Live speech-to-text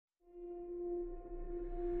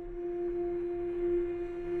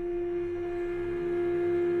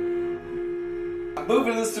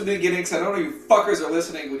moving this to the beginning because I don't know you fuckers are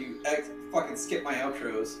listening when you fucking skip my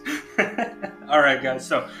outros. Alright guys,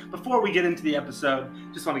 so before we get into the episode,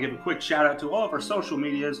 just want to give a quick shout out to all of our social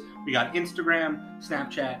medias. We got Instagram,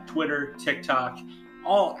 Snapchat, Twitter, TikTok,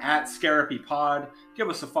 all at ScarapyPod. Give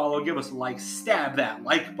us a follow, give us a like, stab that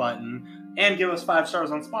like button, and give us 5 stars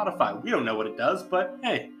on Spotify. We don't know what it does, but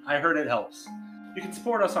hey, I heard it helps. You can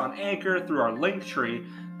support us on Anchor through our link tree.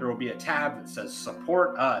 There will be a tab that says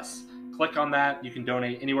Support Us. Click on that. You can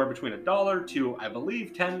donate anywhere between $1 to, I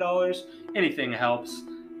believe, $10. Anything helps.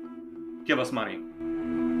 Give us money.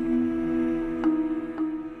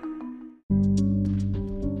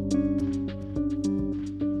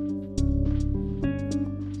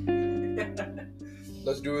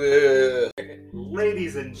 Let's do this.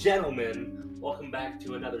 Ladies and gentlemen, welcome back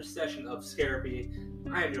to another session of Scarapy.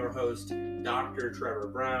 I am your host, Dr. Trevor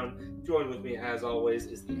Brown. Joined with me, as always,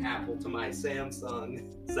 is the Apple to my Samsung,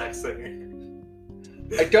 Zach Singer.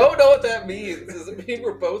 I don't know what that means. Does it mean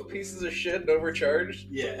we're both pieces of shit and overcharged?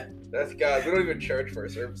 Yeah. That's God. We don't even charge for our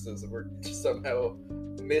services, and we're somehow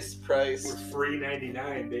mispriced. We're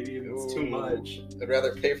 $3.99, baby. It's too much. I'd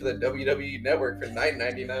rather pay for the WWE Network for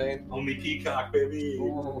 $9.99. Only Peacock, baby.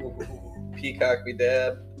 Ooh. Peacock me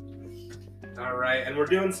dad. All right, and we're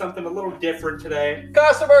doing something a little different today.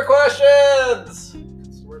 Customer questions!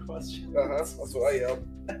 Customer questions? That's what I yelled.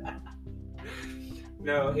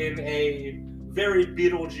 No, in a very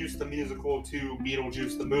Beetlejuice the musical to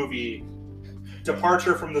Beetlejuice the movie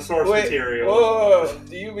departure from the source material. Whoa!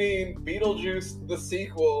 Do you mean Beetlejuice the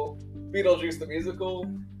sequel, Beetlejuice the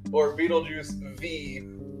musical, or Beetlejuice v.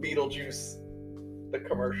 Beetlejuice the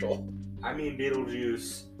commercial? I mean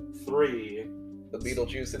Beetlejuice 3. The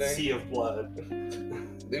Beetlejuice today? Sea of Blood.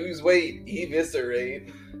 Lose weight,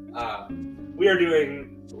 eviscerate. We are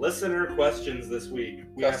doing listener questions this week.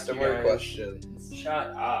 Customer questions. Shut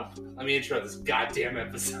up. Let me intro this goddamn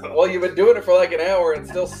episode. Well, you've been doing it for like an hour and it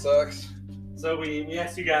still sucks. So we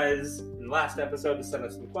asked you guys in the last episode to send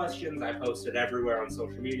us some questions. I posted everywhere on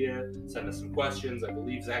social media. Send us some questions. I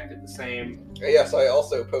believe Zach did the same. Yes, I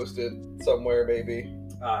also posted somewhere maybe.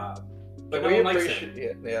 But no one likes it.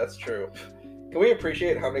 Yeah, that's true. Can we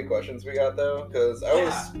appreciate how many questions we got, though? Because I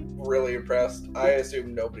was really impressed. I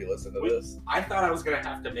assume nobody listened to this. I thought I was going to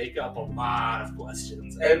have to make up a lot of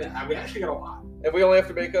questions. And we actually got a lot. And we only have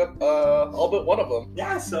to make up all but one of them.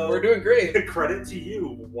 Yeah, so... We're doing great. Credit to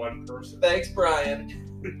you, one person. Thanks,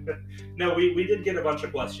 Brian. No, we did get a bunch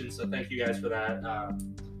of questions, so thank you guys for that.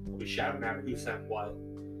 We'll be shouting out who sent what.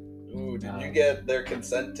 Ooh, did you get their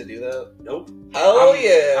consent to do that? Nope. Hell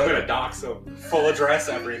yeah! I'm gonna dox them. Full address,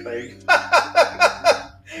 everything.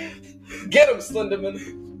 Get him,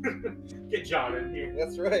 Slenderman. Get John in here.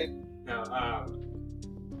 That's right. No,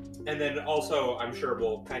 and then also, I'm sure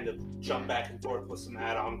we'll kind of jump back and forth with some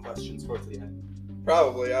add-on questions towards the end.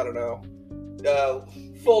 Probably, I don't know.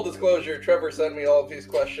 Full disclosure, Trevor sent me all of these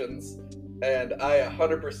questions, and I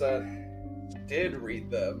 100% did read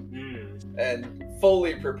them. And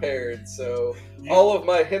fully prepared, so all of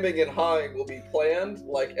my hemming and hawing will be planned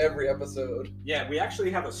like every episode. Yeah, we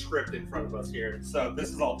actually have a script in front of us here, so this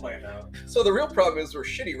is all planned out. So the real problem is we're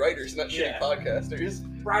shitty writers, not shitty podcasters.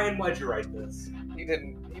 Brian, why'd you write this?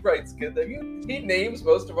 He writes good. He names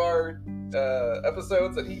most of our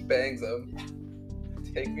episodes and he bangs them.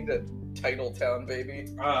 Take me to Titletown, baby.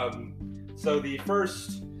 So the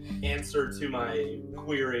first answer to my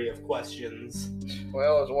query of questions.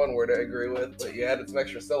 Well, there's one word I agree with, but you added some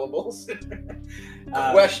extra syllables.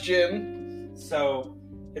 Question. So,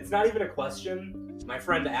 it's not even a question. My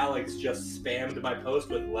friend Alex just spammed my post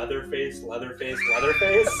with Leatherface, Leatherface,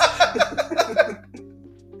 Leatherface.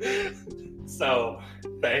 So,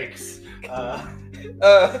 thanks.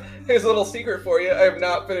 Here's a little secret for you. I have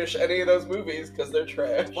not finished any of those movies because they're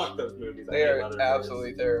trash. Fuck those movies. They are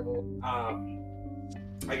absolutely terrible.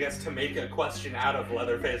 I guess to make a question out of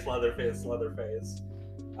Leatherface, Leatherface, Leatherface.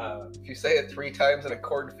 If you say it 3 times in a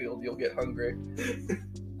cornfield, you'll get hungry.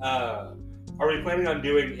 Are we planning on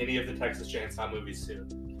doing any of the Texas Chainsaw movies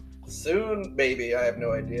soon? Soon, maybe. I have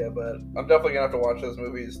no idea, but I'm definitely gonna have to watch those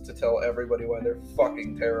movies to tell everybody why they're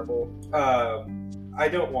fucking terrible. I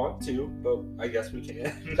don't want to, but I guess we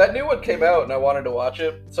can. That new one came out and I wanted to watch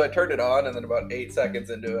it, so I turned it on and then about 8 seconds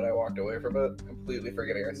into it I walked away from it, completely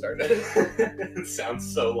forgetting I started. It sounds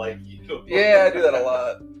so like you. Yeah, I do that a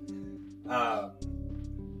lot.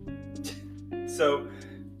 So,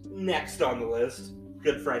 next on the list,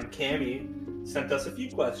 good friend Cammie sent us a few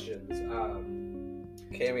questions.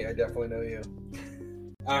 Cammie, I definitely know you.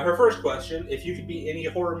 Her first question, if you could be any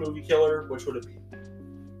horror movie killer, which would it be?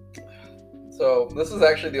 So, this is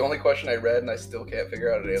actually the only question I read, and I still can't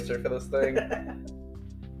figure out an answer for this thing.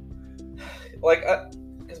 like,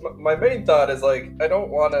 because my main thought is like, I don't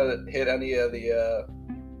want to hit any of the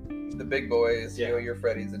big boys. Yeah. You know, your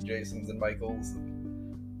Freddy's and Jasons and Michaels.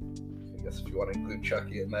 I guess if you want to include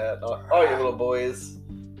Chucky in that, all your little boys.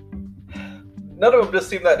 None of them just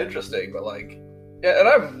seem that interesting, but like, yeah, and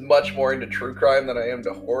I'm much more into true crime than I am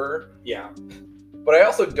to horror. Yeah. But I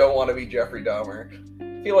also don't want to be Jeffrey Dahmer.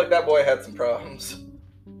 I feel like that boy had some problems.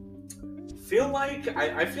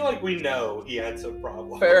 I feel like we know he had some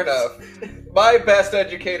problems. Fair enough. My best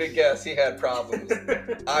educated guess, he had problems.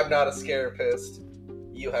 I'm not a scarapist.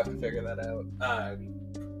 You have to figure that out.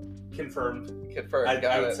 Confirmed. Confirmed.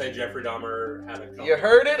 I would say Jeffrey Dahmer had a couple. You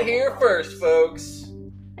heard it here first, folks.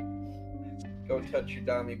 Go touch your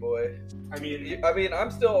Dahmy boy. I mean,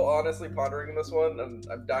 I'm still honestly pondering this one, and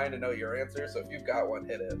I'm dying to know your answer. So if you've got one,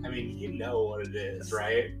 hit it. I mean, you know what it is,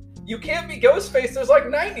 right? You can't be Ghostface. There's like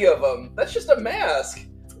 90 of them. That's just a mask.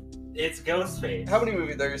 It's Ghostface. How many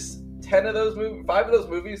movies? There's 10 of those movies. 5 of those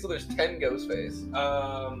movies, so there's 10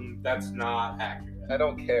 Ghostface. That's not accurate. I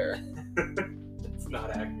don't care. It's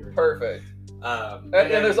not accurate. Perfect. And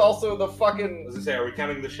there's also the fucking. As I say, are we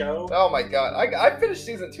counting the show? Oh my god! I finished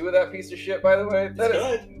season 2 of that piece of shit. By the way, It's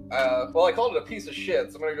good. Well, I called it a piece of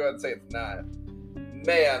shit, so I'm gonna go ahead and say it's not.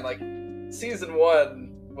 Man, like season 1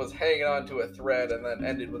 was hanging on to a thread and then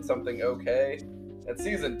ended with something okay, and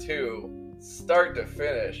season 2, start to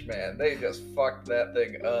finish, man, they just fucked that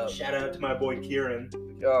thing up. Shout out to my boy Kieran.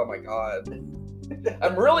 Oh my god!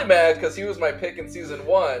 I'm really mad because he was my pick in season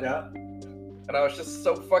 1. Yeah. And I was just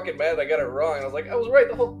so fucking mad that I got it wrong. I was like, I was right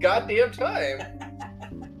the whole goddamn time.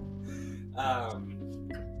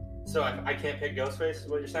 So I can't pick Ghostface, is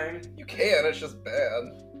what you're saying? You can, it's just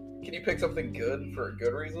bad. Can you pick something good for a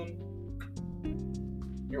good reason?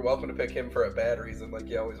 You're welcome to pick him for a bad reason, like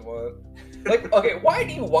you always want. Like, okay, why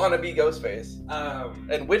do you want to be Ghostface?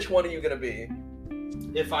 And which one are you going to be?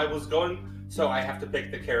 If I was going... So I have to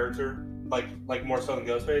pick the character, like more so than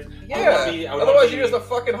Ghostface? Yeah, otherwise you're just a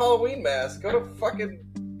fucking Halloween mask. Go to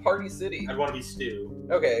fucking Party City. I'd want to be Stu.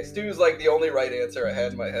 Okay, Stu's like the only right answer I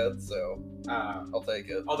had in my head, so I'll take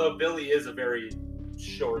it. Although Billy is a very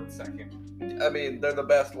short second. I mean, they're the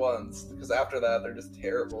best ones, because after that, they're just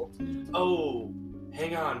terrible. Oh,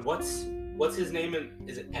 hang on. What's his name?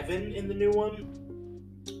 Is it Evan in the new one?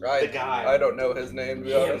 Right. The guy. I don't know his name, to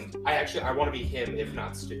be honest. I want to be him, if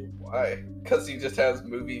not Stu. Why? Because he just has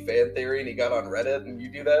movie fan theory and he got on Reddit and you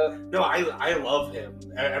do that? No, I love him.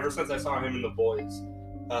 Ever since I saw him in The Boys.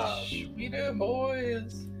 Sweet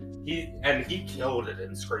boys. He killed it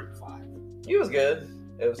in Scream 5. He was good.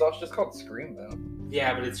 It was also just called Scream, though.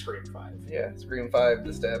 Yeah, but it's Scream 5. Yeah, Scream 5,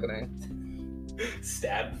 the stabbing.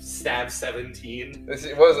 Stab 17.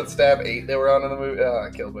 What was it, Stab 8 they were on in the movie? Oh,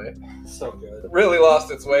 it killed me. So good. It really lost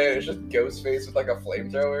its way. It's just Ghostface with like a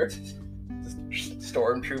flamethrower. Just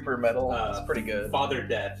stormtrooper metal. It's pretty good. Father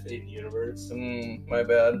Death in universe. My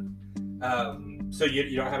bad. So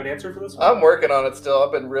you don't have an answer for this one? I'm working on it still.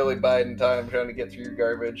 I've been really biding time trying to get through your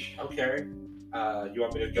garbage. Okay. You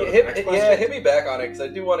want me to go to the next question? Yeah, hit me back on it, because I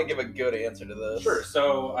do want to give a good answer to this. Sure.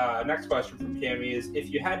 So, next question from Cammy is, if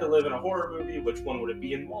you had to live in a horror movie, which one would it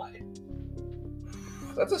be and why?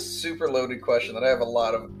 That's a super loaded question that I have a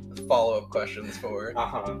lot of follow-up questions for.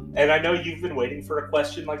 And I know you've been waiting for a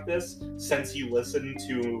question like this since you listened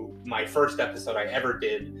to my first episode I ever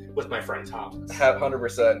did with my friend Thomas.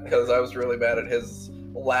 100%, because I was really mad at his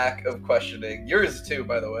lack of questioning. Yours too,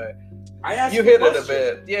 by the way. I asked you hit it a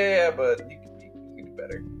bit. Yeah, but you can do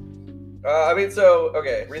better.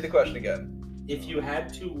 Okay, read the question again. If you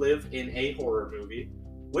had to live in a horror movie,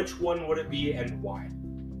 which one would it be and why?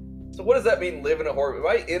 So what does that mean, live in a horror? Am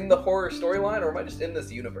I in the horror storyline, or am I just in this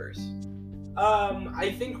universe?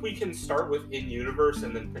 I think we can start with in-universe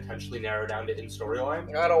and then potentially narrow down to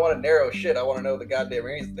in-storyline. I don't want to narrow shit. I want to know the goddamn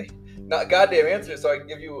answer. Not goddamn answer, so I can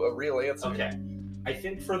give you a real answer. Okay. I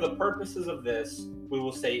think for the purposes of this, we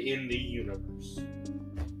will say in the universe.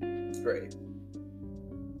 Great.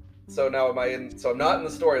 So now am I in... So I'm not in the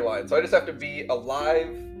storyline, so I just have to be alive...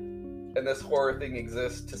 And this horror thing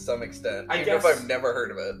exists to some extent, even if I've never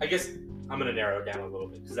heard of it. I guess I'm going to narrow it down a little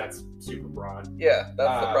bit, because that's super broad. Yeah,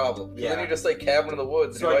 that's the problem. Yeah. Then you just say cabin in the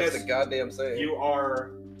woods, and what's the goddamn saying? You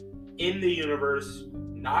are in the universe,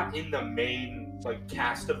 not in the main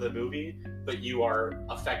cast of the movie, but you are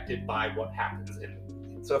affected by what happens in the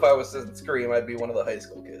movie. So if I was in Scream, I'd be one of the high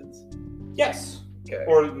school kids? Yes. Okay.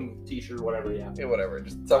 Or teacher, whatever, yeah. Yeah, whatever.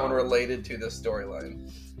 Just someone related to this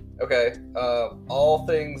storyline. Okay, all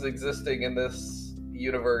things existing in this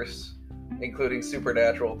universe, including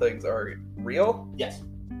supernatural things, are real? Yes.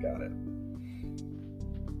 Got it.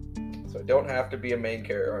 So I don't have to be a main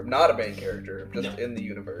character. I'm not a main character. I'm just in the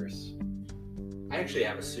universe. I actually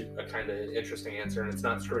have a kind of interesting answer, and it's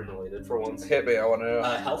not Scream related for once. Hit me, I want to know.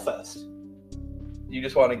 Hellfest. You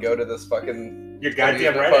just want to go to this fucking... You're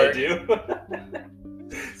goddamn right I do.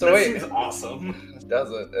 So that wait. seems awesome. It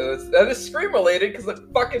doesn't. And it's Scream related because the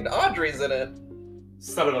fucking Audrey's in it.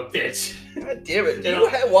 Son of a bitch. God damn it. Do you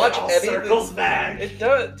watch anything? Circles back. It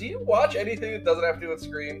does. Do you watch anything that doesn't have to do with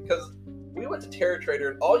Scream? Because we went to Terror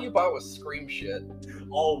Trader and all you bought was Scream shit.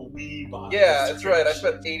 All we bought. Yeah, that's right. I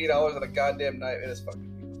spent $80 on a goddamn knife. It is fucking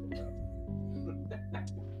beautiful.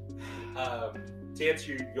 To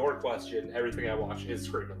answer your question, everything I watch is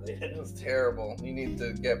Scream related. It's terrible. You need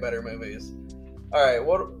to get better movies. Alright,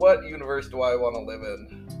 what universe do I want to live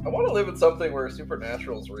in? I want to live in something where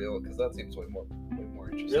supernatural is real, because that seems way more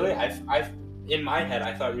interesting. Really? I've in my head,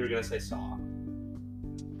 I thought you were going to say Saw.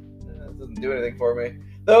 It doesn't do anything for me.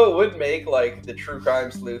 Though it would make, like, the true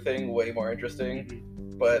crime sleuthing way more interesting,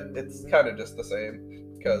 but it's kind of just the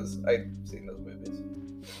same, because I've seen those movies.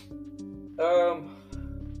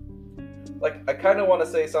 Like, I kind of want to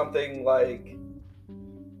say something like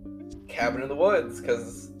Cabin in the Woods,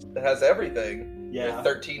 because it has everything. Yeah. With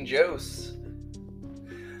 13 Joes.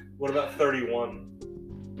 What about 31?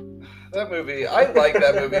 That movie, I like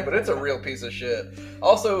that movie, but it's a real piece of shit.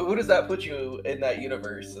 Also, who does that put you in that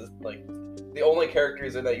universe? Like, the only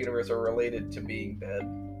characters in that universe are related to being dead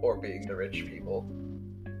or being the rich people.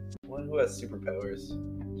 One who has superpowers,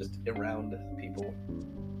 just around people.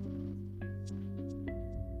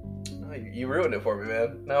 Oh, you ruined it for me,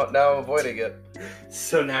 man. Now I'm avoiding it.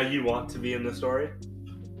 So now you want to be in the story?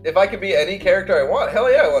 If I could be any character I want,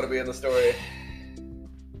 hell yeah, I want to be in the story.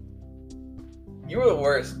 You were the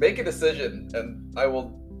worst. Make a decision, and I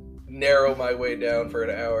will narrow my way down for an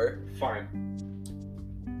hour. Fine.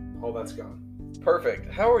 All that's gone.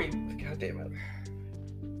 Perfect. How are you? God damn it.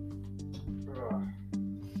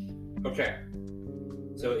 Okay.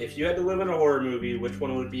 So if you had to live in a horror movie, which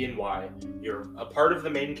one would it be and why? You're a part of the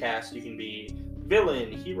main cast. You can be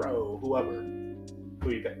villain, hero, whoever. Who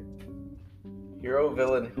are you picking? Hero,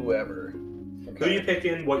 villain, whoever. Okay. Who are you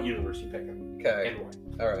picking? What universe you picking? Okay. And why?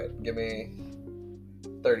 Alright. Give me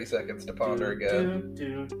 30 seconds to ponder again.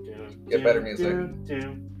 Get better music.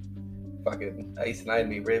 Fucking Ice Nine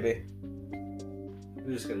me, baby. I'm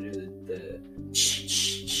just gonna do the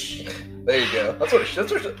There you go. That's what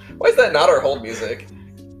why is that not our hold music?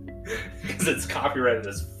 Because it's copyrighted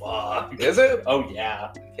as fuck. Is it? Oh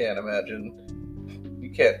yeah. Can't imagine. You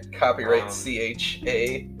can't copyright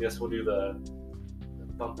CHA. Yes, we'll do the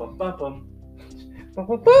bum bum bum bum.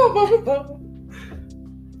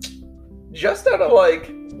 Just out of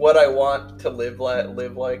like what I want to live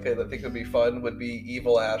like, and I think would be fun, would be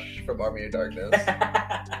Evil Ash from Army of Darkness.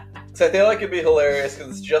 So I feel like it'd be hilarious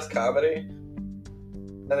because it's just comedy,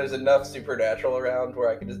 and there's enough supernatural around where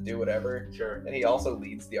I can just do whatever. Sure. And he also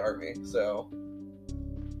leads the army, so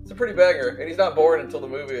it's a pretty banger. And he's not born until the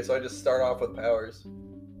movie, so I just start off with powers.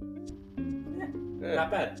 Yeah. Not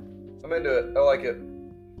bad. I'm into it. I like it.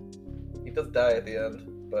 He does die at the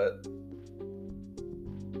end, but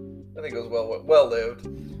I think it was well lived.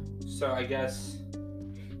 So I guess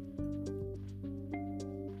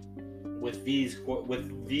with these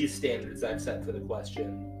standards I've set for the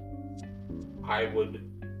question, I would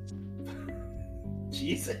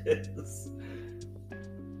Jesus.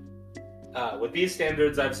 With these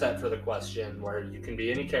standards I've set for the question, where you can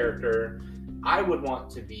be any character, I would want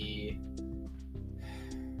to be.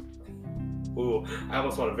 Ooh, I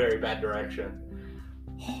almost went a very bad direction.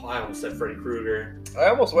 Oh, I almost said Freddy Krueger. I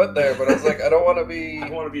almost went there, but I was like, I don't want to be. I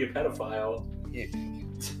don't want to be a pedophile. Yeah.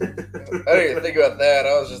 I didn't even think about that.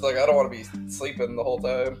 I was just like, I don't want to be sleeping the whole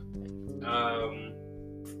time.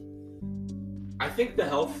 I think the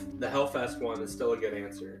Hellfest one is still a good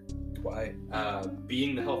answer. Why?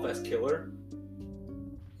 Being the Hellfest killer, you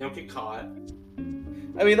don't get caught.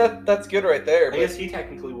 I mean, that's good right there. I guess he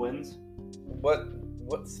technically wins.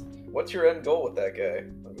 What's your end goal with that guy?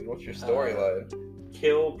 I mean, what's your storyline?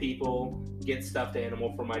 Kill people, get stuffed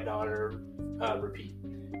animal for my daughter, repeat.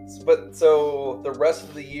 But so the rest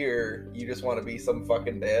of the year, you just want to be some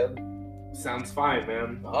fucking dad? Sounds fine,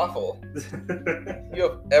 man. Awful. You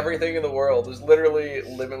have everything in the world. There's literally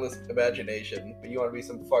limitless imagination, but you want to be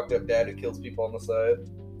some fucked up dad who kills people on the side?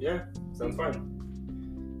 Yeah, sounds fine.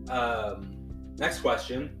 Next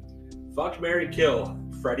question. Fuck, marry, kill.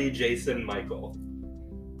 Freddy, Jason, Michael.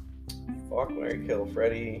 Fuck, marry, kill.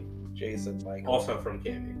 Freddy, Jason, Michael. Also from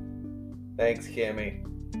Cammy. Thanks, Cammy.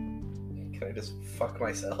 Can I just fuck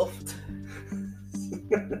myself?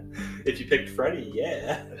 If you picked Freddy,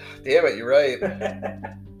 yeah. Damn it, you're right.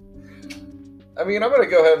 I mean, I'm gonna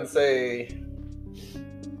go ahead and say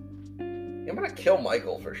I'm gonna kill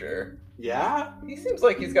Michael for sure. Yeah? He seems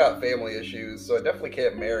like he's got family issues, so I definitely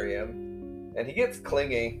can't marry him. And he gets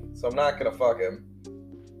clingy, so I'm not gonna fuck him.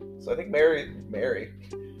 So I think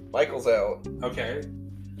Michael's out. Okay.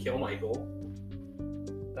 Kill Michael.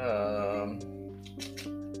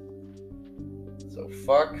 So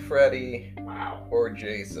fuck Freddy Wow. or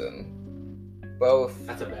Jason. Both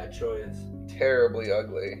That's a bad choice. terribly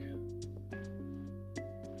ugly.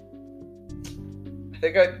 I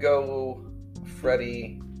think I'd go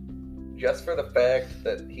Freddy just for the fact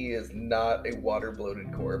that he is not a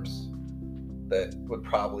water-bloated corpse. That would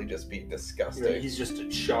probably just be disgusting. Yeah, he's just a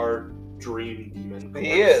charred dream demon corpse.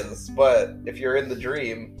 He is, but if you're in the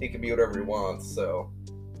dream, he can be whatever he wants, so,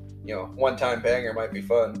 one-time banger might be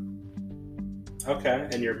fun. Okay,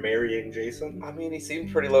 and you're marrying Jason? I mean, he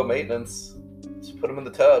seemed pretty low maintenance. Just put him in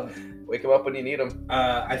the tub. Wake him up when you need him.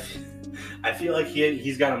 I feel like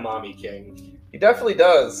he's got a mommy king. He definitely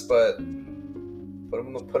does, but put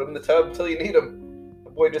him in the tub until you need him.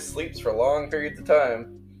 The boy just sleeps for long periods of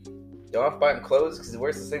time. You don't have to buy him clothes because he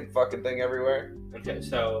wears the same fucking thing everywhere. Okay,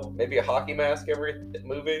 so... Maybe a hockey mask every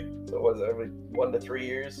movie. So what is it, every 1 to 3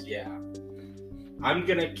 years? Yeah. I'm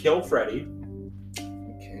gonna kill Freddy.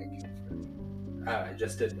 You can't kill Freddy. I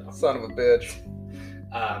just did though. Son of a bitch.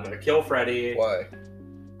 I'm gonna kill Freddy. Why?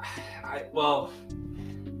 I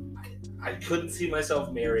couldn't see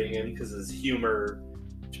myself marrying him because his humor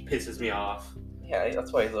pisses me off. Yeah,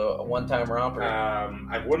 that's why he's a one-time romper.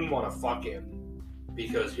 I wouldn't want to fuck him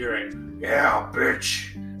because hearing "yeah,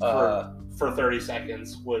 bitch" for 30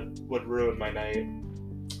 seconds would ruin my night.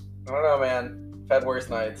 I don't know, man. I've had worse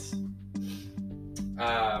nights.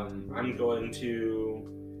 I'm going to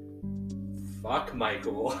fuck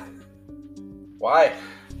Michael. Why?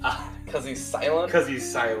 Because he's silent? Because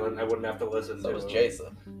he's silent. I wouldn't have to listen to him. So is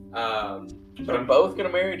Jason. But I'm both going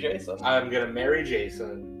to marry Jason. I'm going to marry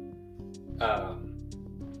Jason.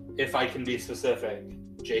 If I can be specific,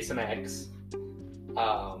 Jason X.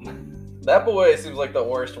 That boy seems like the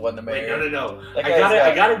worst one to marry. Wait, no. That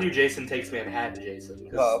I gotta do Jason Takes Manhattan Jason.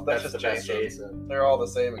 Well, that's the just best Jason. Jason. They're all the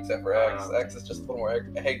same except for X. X is just a little more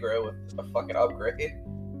aggro with a fucking upgrade.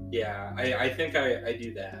 Yeah, I think I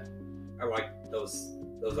do that. I like those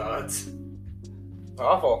odds.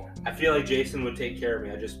 Awful. I feel like Jason would take care of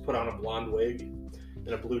me. I just put on a blonde wig and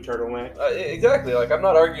a blue turtleneck. Exactly. Like, I'm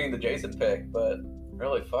not arguing the Jason pick, but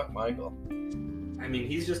really, fuck Michael. I mean,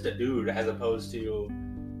 he's just a dude as opposed to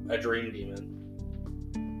a dream demon.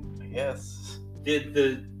 I guess. Did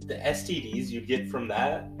the STDs you get from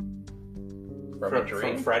that? From a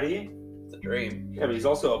dream? From Freddy? It's a dream. Yeah, but he's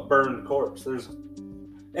also a burned corpse.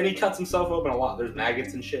 And he cuts himself open a lot. There's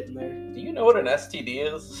maggots and shit in there. Do you know what an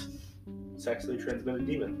STD is? Sexually transmitted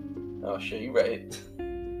demon. Oh shit, you right.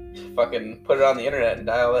 Fucking put it on the internet and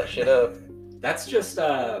dial that shit up. That's just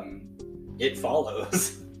It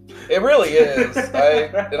Follows. It really is.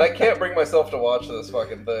 I can't bring myself to watch this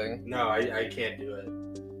fucking thing. No, I can't do it.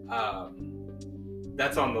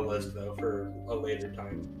 That's on the list though for a later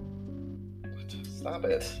time. Stop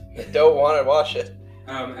it. I don't want to watch it.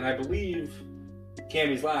 And I believe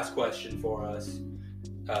Cammy's last question for us.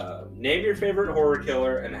 Name your favorite horror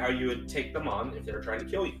killer and how you would take them on if they were trying to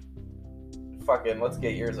kill you. Fucking, let's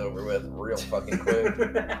get yours over with real fucking quick.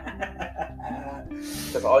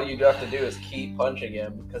 Because all you have to do is keep punching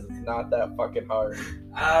him, because it's not that fucking hard.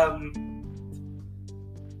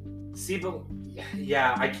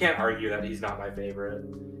 Yeah, I can't argue that he's not my favorite.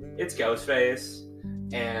 It's Ghostface,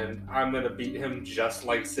 and I'm gonna beat him just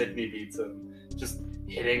like Sidney beats him. Just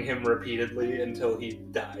hitting him repeatedly until he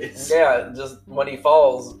dies. Yeah, just when he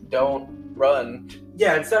falls, don't run.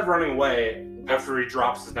 Yeah, instead of running away, after he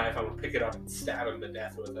drops his knife, I'm gonna pick it up and stab him to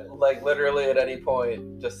death with it. Like, literally at any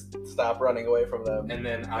point, just stop running away from them. And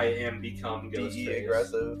then I am become Ghostface. Be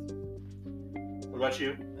aggressive. What about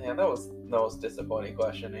you? Yeah, that was the most disappointing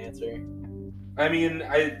question to answer. I mean,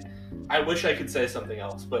 I wish I could say something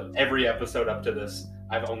else, but every episode up to this,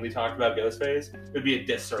 I've only talked about Ghostface. It would be a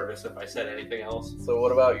disservice if I said anything else. So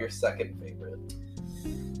what about your second favorite?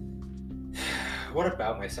 What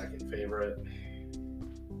about my second favorite?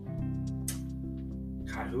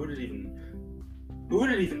 God, who would it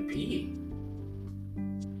even be?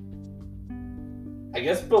 I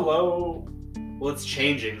guess below... Well, it's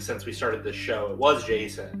changing since we started this show. It was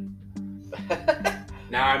Jason.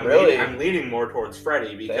 Now I'm leaning more towards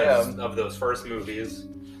Freddy because of those first movies.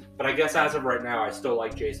 But I guess as of right now, I still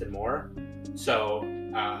like Jason more. So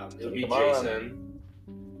it would be Jason.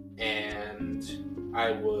 And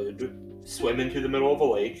I would swim into the middle of a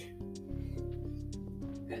lake.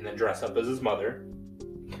 And then dress up as his mother.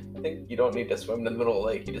 I think you don't need to swim in the middle of the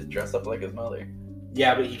lake. You just dress up like his mother.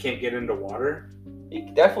 Yeah, but he can't get into water. He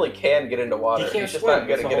definitely can get into water. He can't He's just swim, not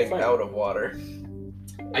good that's at the whole getting thing. out of water.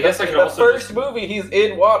 I guess I could the also first movie he's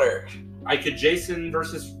in water. I could Freddy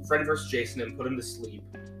versus Jason and put him to sleep,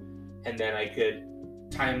 and then I could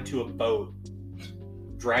tie him to a boat,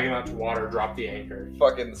 drag him out to water, drop the anchor.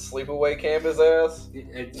 Fucking sleepaway camp his ass.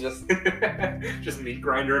 Just just meat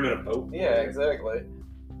grinder him in a boat. Yeah, exactly.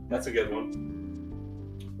 That's a good one.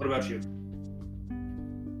 What about you?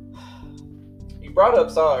 You brought up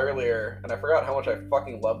Saw earlier, and I forgot how much I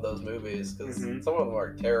fucking love those movies, because Mhm. some of them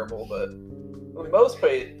are terrible, but for the most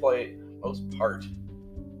part,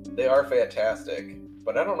 they are fantastic.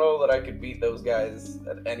 But I don't know that I could beat those guys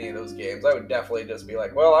at any of those games. I would definitely just be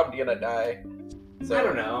like, well, I'm gonna die. So, I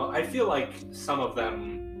don't know. I feel like some of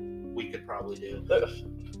them we could probably do. I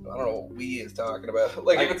don't know what we is talking about.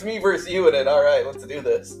 Like, if it's me versus you in it, alright, let's do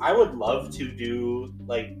this. I would love to do,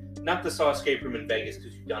 like, not the Saw escape room in Vegas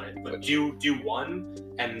because you've done it, but do one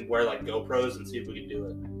and wear, like, GoPros and see if we can do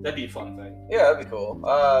it. That'd be a fun thing. Yeah, that'd be cool.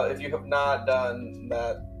 If you have not done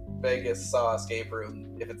that Vegas Saw escape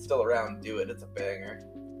room, if it's still around, do it. It's a banger.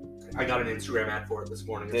 I got an Instagram ad for it this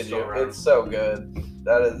morning. It's Did still you? around. It's so good.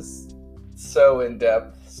 That is so in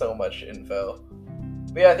depth, so much info.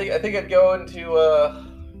 But yeah, I think I'd go into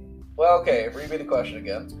well, okay, read me the question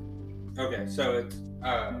again. Okay, so it's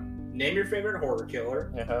name your favorite horror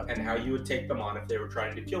killer Uh-huh. and how you would take them on if they were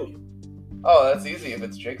trying to kill you. Oh, that's easy if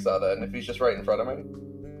it's Jigsaw then, if he's just right in front of me.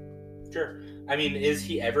 Sure. I mean, is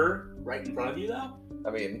he ever right in front of you though? I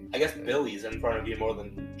mean, I guess Billy's in front of you more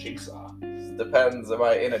than Jigsaw. depends, am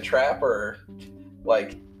I in a trap or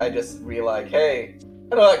like I just be like, hey,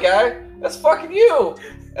 I know that guy, that's fucking you,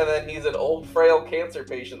 and then he's an old frail cancer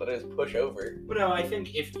patient that I just push over. But no, I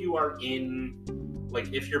think if you are in,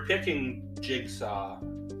 like, if you're picking Jigsaw,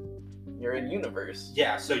 You're in universe.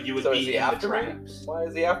 yeah, so you would So is be he in the after me? traps. Why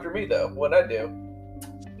is he after me though? What'd I do?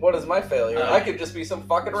 What is my failure? I could just be some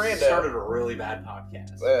fucking rando. Started a really bad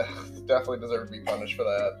podcast. Ugh, definitely deserve to be punished for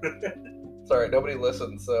that. Sorry, nobody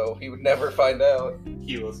listens, so he would never find out.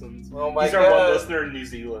 He listens. Oh my He's our one god. listener in New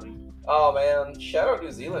Zealand. Oh man, shout out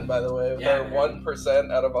New Zealand, by the way. With Yeah, our man.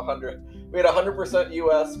 1% out of 100. We had 100%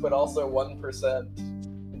 US, but also 1%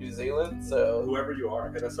 New Zealand, so Whoever you are,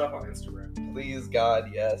 hit us up on Instagram. please God,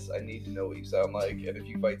 yes, I need to know what you sound like, and if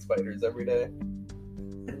you fight spiders every day.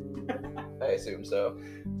 I assume so.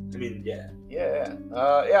 I mean, yeah. Yeah.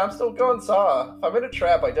 Yeah, I'm still going Saw. If I'm in a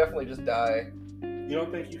trap, I definitely just die. You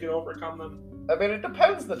don't think you can overcome them? I mean, it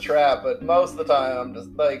depends the trap, but most of the time I'm just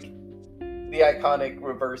like the iconic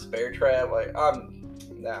reverse bear trap. Like I'm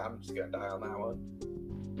just gonna die on that one.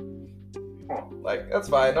 Huh. Like that's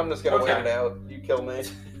fine. I'm just gonna Okay. wait it out. You kill me.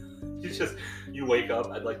 You wake up,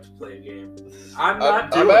 I'd like to play a game. I'm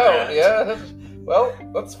not doing I'm out. that. Yeah. Well,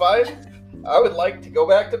 that's fine. I would like to go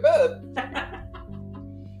back to bed.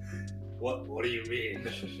 What do you mean?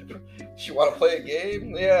 You want to play a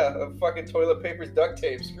game? Yeah. Fucking toilet paper's duct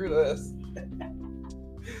tape. Screw this.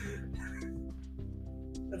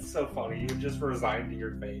 That's so funny. You just resigned to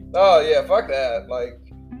your fate. Oh yeah. Fuck that. Like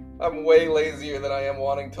I'm way lazier than I am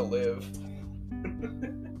wanting to live.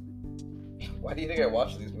 Why do you think I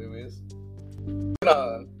watch these movies?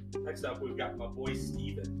 Next up, we've got my boy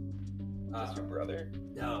Steven. Is your brother?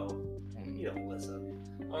 No, you don't listen.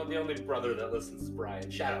 The only brother that listens is Brian.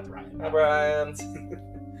 Shout out, Brian. Hi, Brian.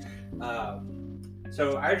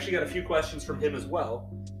 So I actually got a few questions from him as well.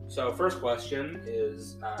 So first question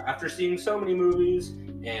is, after seeing so many movies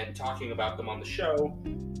and talking about them on the show,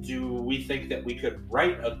 do we think that we could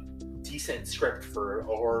write a decent script for a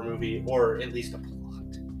horror movie, or at least a plot?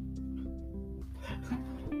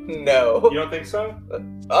 No. You don't think so?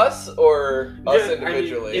 Us or us Yeah,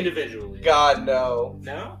 individually? I mean, individually. God, no.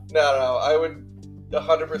 No? No. I would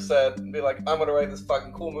 100% be like, I'm gonna write this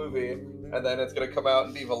fucking cool movie, and then it's gonna come out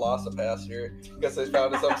and be Velocipaster because they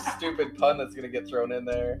found some stupid pun that's gonna get thrown in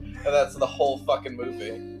there, and that's the whole fucking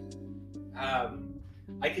movie.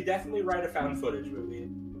 I could definitely write a found footage movie.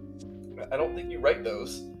 I don't think you write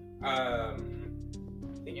those. I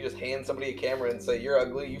think you just hand somebody a camera and say, you're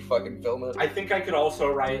ugly, you fucking film it. I think I could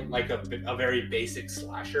also write like a very basic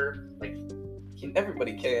slasher, like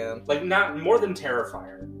Everybody can. not more than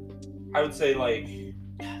Terrifier. I would say like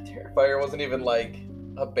Terrifier wasn't even like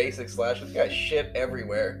a basic slasher. This guy shit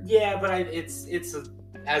everywhere. yeah, but it's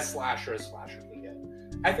as slasher as slasher can get.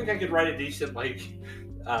 I think I could write a decent like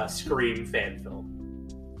Scream fan film.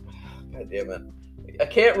 God damn it. I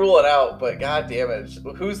can't rule it out, but god damn it.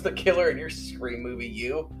 Who's the killer in your Scream movie?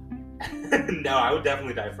 You? No, I would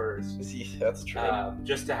definitely die first. See, that's true.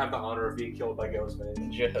 Just to have the honor of being killed by Ghostface.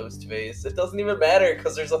 Ghostface. It doesn't even matter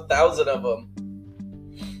because there's 1,000 of them.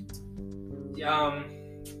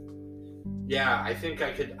 Yeah, I think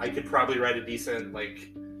I could probably write a decent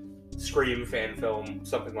like Scream fan film,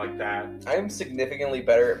 something like that. I am significantly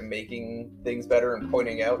better at making things better and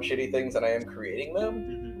pointing out shitty things than I am creating them.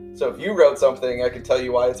 Mm-hmm. So if you wrote something, I can tell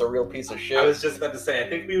you why it's a real piece of shit. I was just about to say, I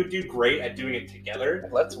think we would do great at doing it together.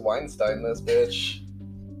 Let's Weinstein this bitch.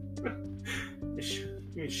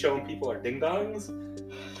 You showing people our ding dongs?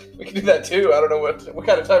 We can do that too. I don't know what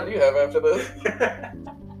kind of time do you have after this.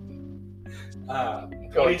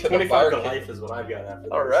 Going to 25 to life is what I've got after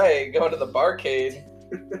this. All right, going to the barcade.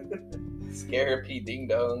 Scarapy ding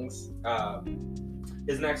dongs.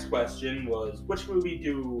 His next question was, which movie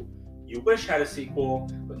do you wish had a sequel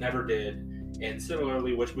but never did? And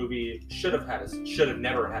similarly, which movie should have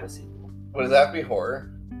never had a sequel? Would that be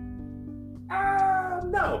horror?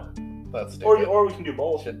 No. That's stupid. Or we can do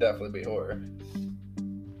both. Should definitely be horror.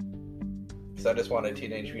 Because I just wanted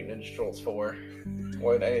Teenage Mutant Ninja Turtles 4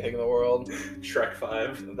 more than anything in the world. Shrek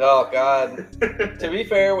 5. Oh, God. To be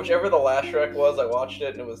fair, whichever the last Shrek was, I watched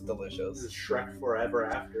it and it was delicious. Shrek Forever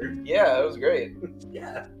After. Yeah, it was great.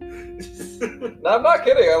 Yeah. No, I'm not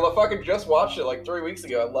kidding. I fucking just watched it like 3 weeks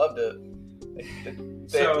ago. I loved it.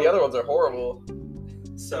 The other ones are horrible.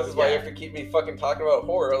 So this is why you have to keep me fucking talking about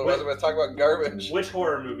horror, otherwise I'm going to talk about garbage. Which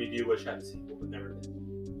horror movie do you wish had a sequel but never did?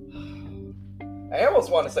 I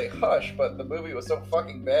almost want to say Hush, but the movie was so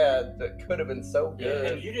fucking bad that it could have been so good.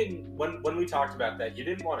 Yeah, and you didn't, when we talked about that, you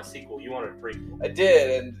didn't want a sequel, you wanted a prequel. I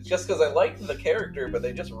did, and just because I liked the character, but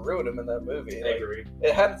they just ruined him in that movie. I agree.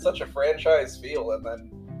 It had such a franchise feel, and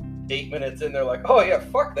then 8 minutes in, they're like, oh yeah,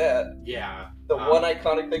 fuck that. Yeah. The one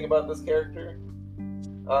iconic thing about this character?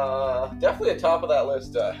 Definitely atop of that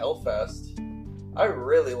list, Hellfest. I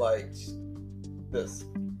really liked this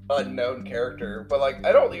unknown character, but like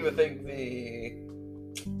I don't even think the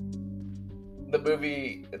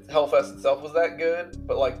movie Hellfest itself was that good,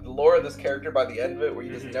 but like the lore of this character by the end of it, where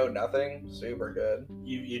you just know nothing, super good.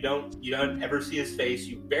 You don't ever see his face,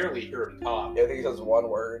 you barely hear him talk. Yeah, I think he says one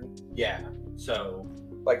word. Yeah, so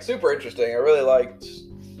like super interesting. I really liked.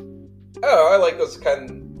 I like those kind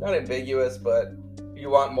of not ambiguous, but you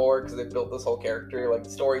want more because they built this whole character, like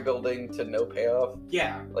story building to no payoff.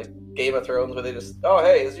 Yeah, like Game of Thrones, where they just, oh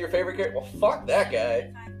hey, is your favorite character? Well, fuck that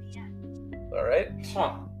guy. All right.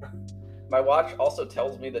 Huh. My watch also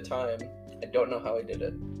tells me the time. I don't know how I did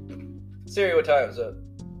it. Siri, what time is it?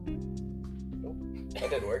 That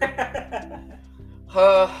didn't work.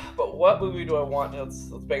 But what movie do I want? Let's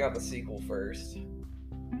bang out the sequel first.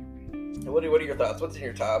 What are your thoughts? What's in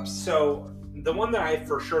your tops? So, the one that I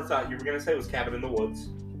for sure thought you were going to say was Cabin in the Woods.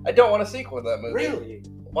 I don't want a sequel to that movie. Really?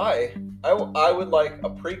 Why? I would like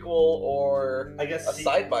a prequel or I guess a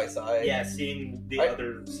side-by-side. Yeah, seeing the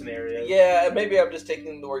other scenarios. Yeah, maybe I'm just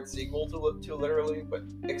taking the word sequel too literally, but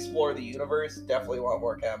explore the universe. Definitely want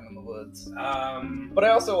more Cabin in the Woods. But I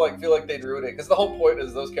also feel like they'd ruin it, because the whole point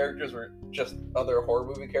is those characters were just other horror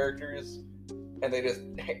movie characters, and they just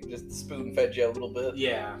spoon-fed you a little bit.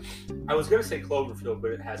 Yeah. I was going to say Cloverfield,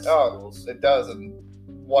 but it has sequels. It does, and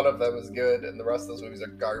one of them is good, and the rest of those movies are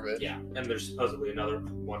garbage. Yeah, and there's supposedly another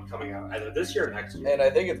one coming out either this year or next year. And I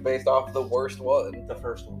think it's based off the worst one. The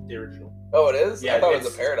first one, the original. Oh, it is? Yeah, I thought it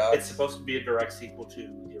was a paradox. It's supposed to be a direct sequel to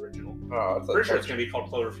the original. Oh, it's pretty sure it's going to be called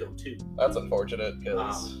Cloverfield 2. That's unfortunate,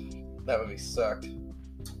 because that movie sucked.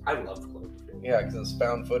 I loved Cloverfield. Yeah, because it was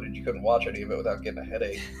found footage. You couldn't watch any of it without getting a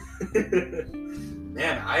headache.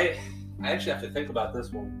 Man, I actually have to think about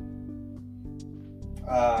this one.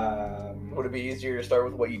 Would it be easier to start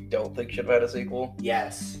with what you don't think should have had a sequel?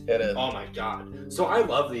 Yes. It is. Oh my god. So I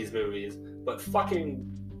love these movies, but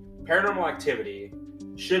fucking Paranormal Activity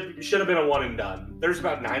should have been a one and done. There's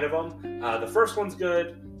about 9 of them. The first one's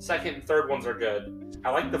good. Second and third ones are good.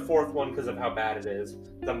 I like the fourth one because of how bad it is.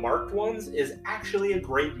 The Marked Ones is actually a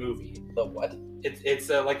great movie. The what? It's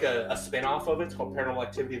like a spin-off of it. It's called Paranormal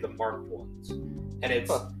Activity, The Marked Ones. And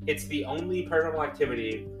it's the only Paranormal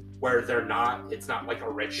Activity where it's not like a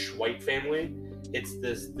rich white family. It's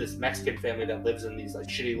this Mexican family that lives in these like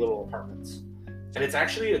shitty little apartments. And it's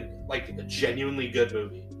actually a genuinely good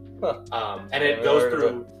movie. Huh. And it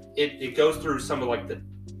goes through some of like the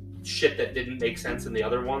shit that didn't make sense in the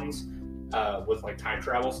other ones, with like time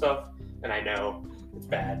travel stuff. And I know it's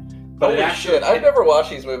bad. But holy shit, I've never watched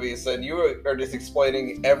these movies, and you are just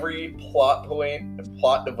explaining every plot point and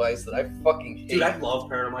plot device that I fucking hate. Dude, I love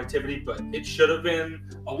Paranormal Activity, but it should have been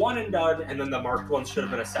a one and done, and then the Marked Ones should have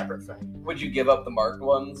been a separate thing. Would you give up the Marked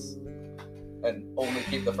Ones and only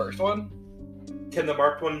keep the first one? Can the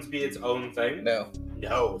Marked Ones be its own thing?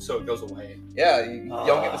 No, so it goes away. Yeah, you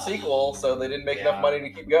don't get the sequel, so they didn't make enough money to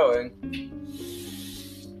keep going.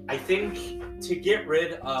 I think to get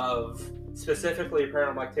rid of specifically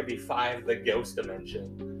Paranormal Activity 5, The Ghost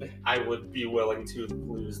Dimension, I would be willing to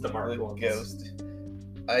lose the marked ones. Ghost.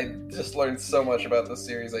 I just learned so much about this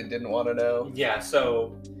series I didn't want to know. Yeah,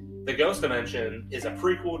 so The Ghost Dimension is a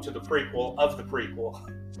prequel to the prequel of the prequel.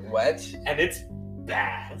 What? And it's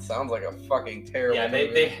bad. It sounds like a fucking terrible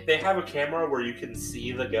movie. They have a camera where you can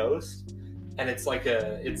see the ghost, and it's like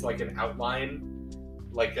an outline,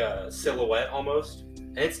 like a silhouette almost,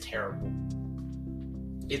 and it's terrible.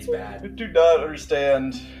 It's bad. I do not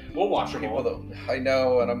understand. We'll watch them all. I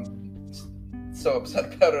know, and I'm so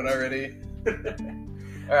upset about it already.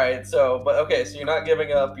 Alright, so you're not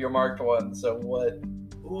giving up your marked one, so what?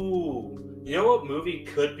 Ooh, you know what movie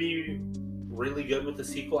could be really good with the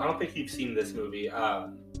sequel? I don't think you've seen this movie.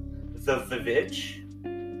 The Vivitch.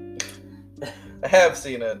 I have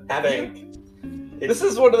seen it. Have you? This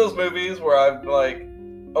is one of those movies where I'm like,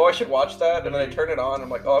 oh, I should watch that, and then I turn it on, and I'm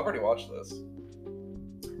like, oh, I've already watched this.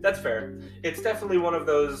 That's fair. It's definitely one of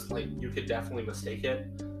those, like, you could definitely mistake it.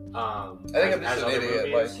 I think I'm just an idiot,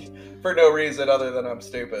 movies. like, for no reason other than I'm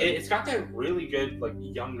stupid. It's got that really good, like,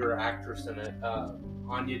 younger actress in it,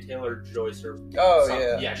 Anya Taylor-Joy.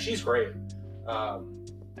 Yeah, she's great. Yeah,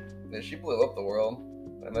 she blew up the world,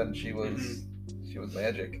 and then she was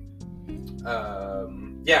magic.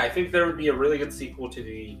 Yeah, I think there would be a really good sequel to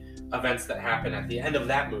the events that happen at the end of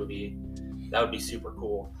that movie. That would be super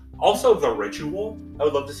cool. Also, The Ritual. I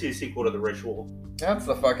would love to see a sequel to The Ritual. That's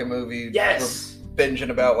the fucking movie. Yes. We were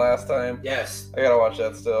binging about last time. Yes. I gotta watch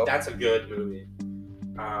that still. That's a good movie.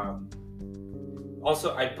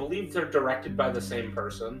 Also, I believe they're directed by the same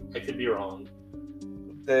person. I could be wrong.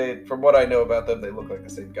 From what I know about them, they look like the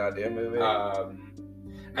same goddamn movie.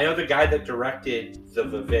 I know the guy that directed The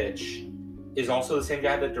Vivitch is also the same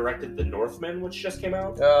guy that directed The Northman, which just came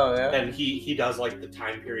out. Oh, yeah. And he does, like, the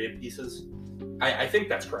time period pieces. I think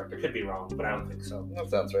that's correct. I could be wrong, but I don't think so. That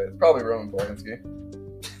sounds right. It's probably Roman Polanski.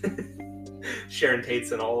 Sharon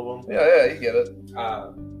Tate's in all of them. Yeah, you get it.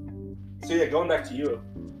 So yeah, going back to you.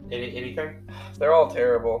 Anything? They're all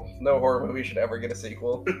terrible. No horror movie should ever get a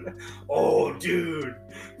sequel. Oh, dude.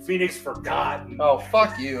 Phoenix Forgotten. Oh,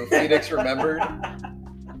 fuck you. Phoenix Remembered.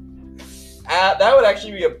 That would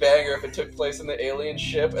actually be a banger if it took place in the alien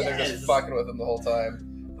ship and they're just fucking with him the whole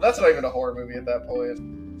time. That's not even a horror movie at that point.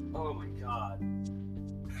 Oh my god.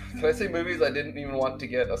 Can I say movies I didn't even want to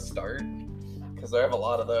get a start? Because I have a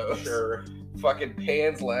lot of those. Sure. Fucking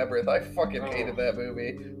Pan's Labyrinth. I fucking hated that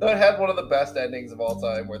movie. Though it had one of the best endings of all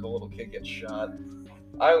time where the little kid gets shot.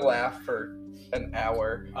 I laughed for an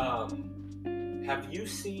hour. Have you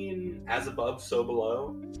seen As Above, So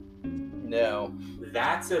Below? No.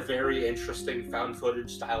 That's a very interesting found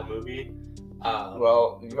footage style movie.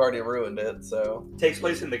 Well, you've already ruined it, so. Takes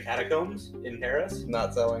place in the catacombs in Paris.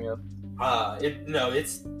 Not selling it.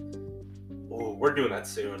 It's. Oh, we're doing that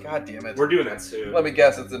soon. God damn it. We're doing that soon. Let me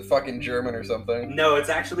guess, it's in fucking German or something. No, it's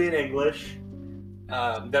actually in English.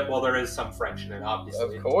 There is some French in it,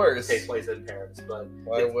 obviously. Of course. It takes place in Paris, but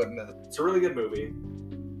why wouldn't it? It's a really good movie.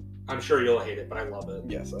 I'm sure you'll hate it, but I love it.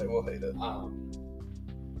 Yes, I will hate it.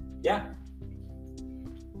 Yeah.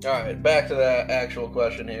 Alright, back to that actual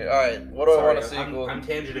question here. Alright, what do I want a sequel? I'm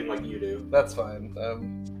tangenting like you do. That's fine.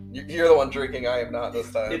 You're the one drinking, I am not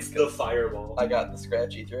this time. It's the fireball. I got the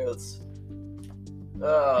scratchy throats.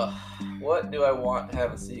 What do I want to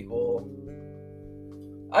have a sequel?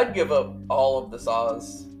 I'd give up all of the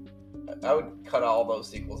Saws. I would cut all those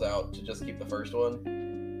sequels out to just keep the first one.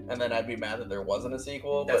 And then I'd be mad that there wasn't a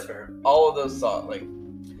sequel. That's fair. All of those Saw,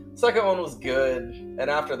 second one was good, and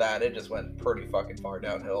after that, it just went pretty fucking far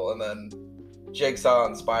downhill. And then Jigsaw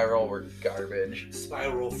and Spiral were garbage.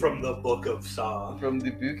 Spiral from the Book of Saw. From the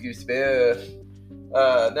Book of Saw.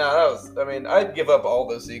 I'd give up all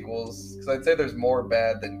those sequels, because I'd say there's more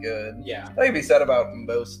bad than good. Yeah. That can be said about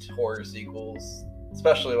most horror sequels,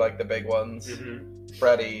 especially the big ones. Mm-hmm.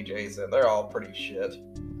 Freddy, Jason, they're all pretty shit.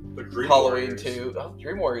 But Dream Halloween Warriors. 2. Oh,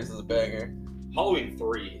 Dream Warriors is a banger. Halloween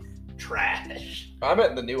 3. Trash. I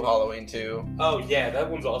meant the new Halloween 2. Oh, yeah, that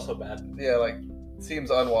one's also bad. Yeah, seems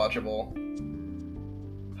unwatchable.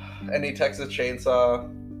 Any Texas Chainsaw.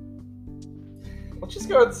 Let's just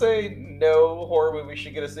go ahead and say no horror movie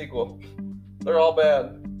should get a sequel. They're all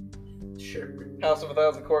bad. Sure. House of a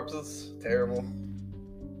Thousand Corpses, terrible.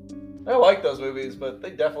 I like those movies, but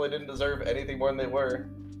they definitely didn't deserve anything more than they were.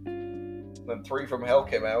 Then 3 from Hell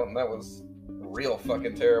came out, and that was real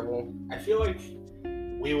fucking terrible. I feel like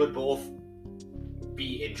we would both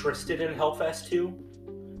be interested in Hellfest 2,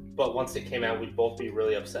 but once it came out, we'd both be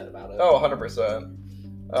really upset about it. Oh, 100%.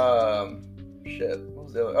 Shit. What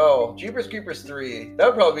was the other? Oh, Jeepers Creepers 3. That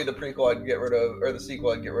would probably be the prequel I'd get rid of, or the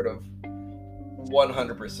sequel I'd get rid of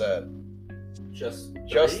 100%. Just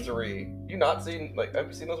three. You not seen have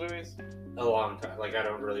you seen those movies? A long time. Like, I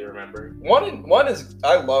don't really remember. One is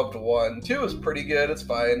I loved one. 2 is pretty good. It's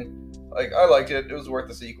fine. Like, I liked it. It was worth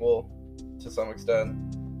the sequel to some extent.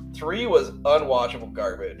 3 was unwatchable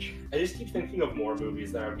garbage. I just keep thinking of more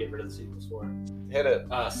movies that I would get rid of the sequels for. Hit it.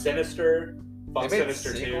 Sinister. Fuck They made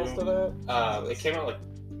Sinister sequels 2. to that? It came out like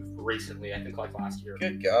recently, I think like last year.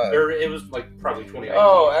 Good God. Or it was like probably 2019.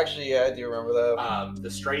 Oh, actually, yeah, I do remember that. The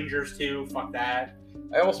Strangers 2, fuck that.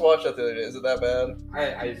 I almost watched that the other day. Is it that bad?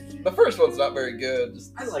 I The first one's not very good.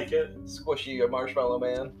 Just like it. squishy marshmallow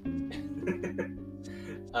man.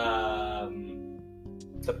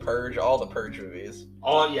 The Purge, all the Purge movies.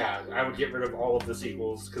 I would get rid of all of the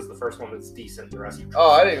sequels because the first one is decent. The rest.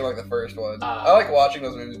 Oh, I didn't even like the first one. I like watching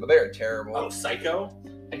those movies, but they are terrible. Oh, Psycho.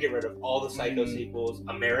 I'd get rid of all the Psycho sequels.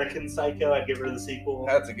 American Psycho. I'd get rid of the sequel.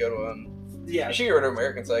 That's a good one. Yeah. You should get rid of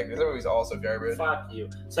American Psycho because that movie's also garbage. Fuck you.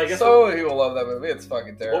 So I guess many people love that movie. It's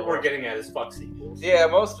fucking terrible. what we're getting at is fuck sequels. Yeah,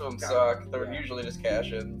 most of them suck. They're usually just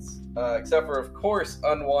cash-ins. Except for, of course,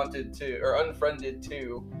 Unwanted 2, or Unfriended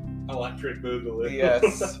 2. Electric Boogaloo.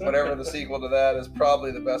 Yes, whatever the sequel to that is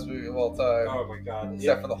probably the best movie of all time. Oh my god.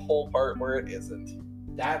 Except for the whole part where it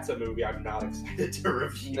isn't. That's a movie I'm not excited to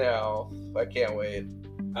review. No, I can't wait.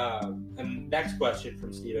 And next question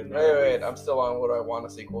from Steven. Wait, I'm still on what I want a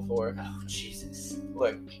sequel for. Oh, Jesus.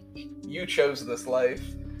 Look, you chose this life.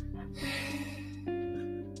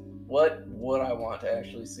 What would I want to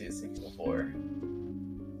actually see a sequel for?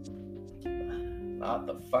 Not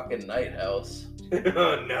the fucking Night House.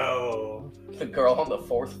 Oh, no. The girl on the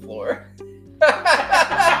 4th floor.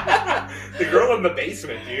 The girl in the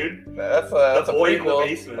basement, dude. That's a boy in the prequel.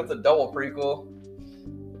 basement. That's a double prequel.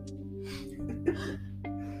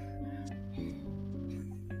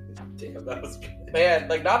 Damn, that was good. Man,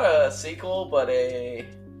 like not a sequel, but a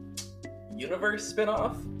universe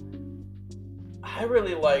spin-off. I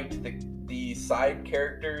really liked the side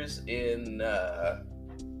characters in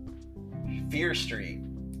Fear Street.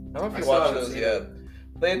 I don't know if you watched those yet.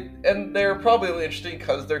 They're probably really interesting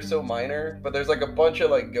because they're so minor, but there's like a bunch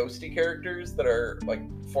of like ghosty characters that are like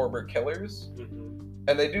former killers. Mm-hmm.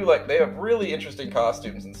 And they have really interesting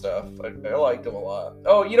costumes and stuff. I liked them a lot.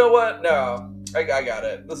 Oh, you know what? No, I got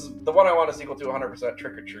it. This is the one I want a sequel to 100%,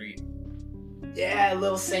 Trick or Treat. Yeah,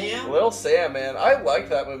 Little Sam. Little Sam, man. I liked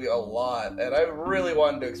that movie a lot, and I really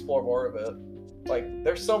wanted to explore more of it. Like,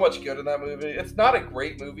 there's so much good in that movie. It's not a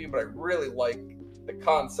great movie, but I really like the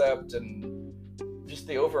concept and just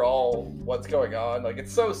the overall what's going on. Like,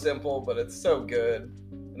 it's so simple, but it's so good.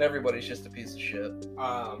 And everybody's just a piece of shit.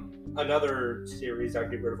 Another series I'd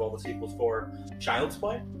get rid of all the sequels for, Child's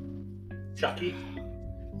Play. Chucky.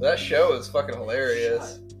 That show is fucking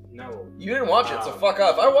hilarious. No. You didn't watch it, so fuck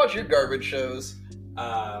off. I watch your garbage shows.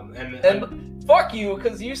 And fuck you,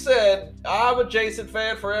 because you said, I'm a Jason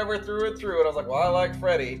fan forever through and through. And I was like, well, I like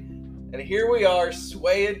Freddy. And here we are,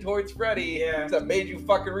 swaying towards Freddy. Yeah. That made you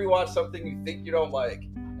fucking rewatch something you think you don't like.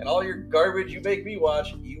 And all your garbage you make me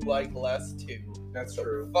watch, you like less too. That's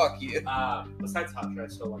true. Fuck you. Besides Hush, I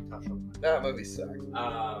still like Hush a lot. That movie sucked.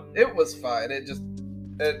 It was fine. It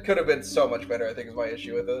could have been so much better, I think, is my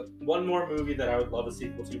issue with it. One more movie that I would love a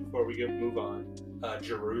sequel to before we move on.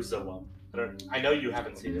 Jerusalem. I know you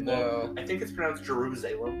haven't seen it. No. Well, I think it's pronounced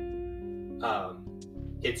Jerusalem.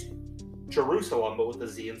 It's Jerusalem, but with a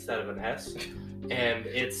Z instead of an S. And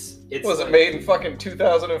it's Was it made in fucking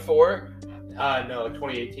 2004? No,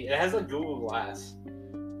 2018. It has a Google Glass.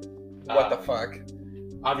 What the fuck?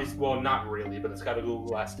 Obviously, well, not really, but it's got a Google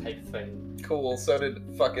Glass type thing. Cool. So did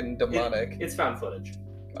fucking Demonic. It's found footage.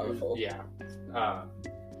 Powerful. Yeah. I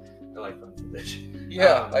like found footage.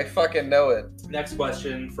 Yeah, I fucking know it. Next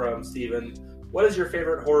question from Steven. What is your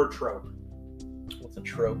favorite horror trope? What's a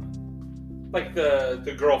trope? Like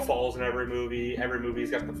the girl falls in every movie. Every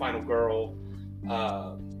movie's got the final girl.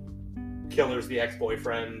 Killer's the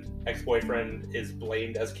ex-boyfriend. Ex-boyfriend is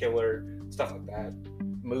blamed as killer. Stuff like that.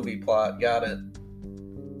 Movie plot. Got it.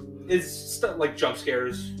 It's stuff like jump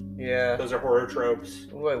scares. Yeah. Those are horror tropes.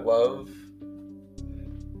 What do I love?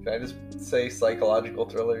 Can I just say psychological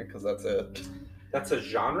thriller? Because that's it. That's a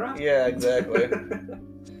genre? Yeah, exactly.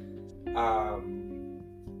 I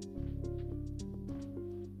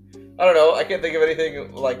don't know. I can't think of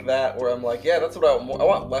anything like that where I'm like, yeah, that's what I want. I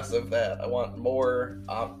want less of that. I want more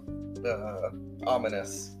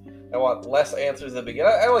ominous. I want less answers at the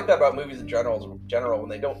beginning. I like that about movies in general when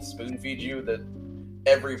they don't spoon feed you that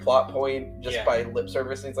every plot point just by lip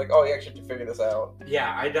service. And it's like, oh, you actually have to figure this out.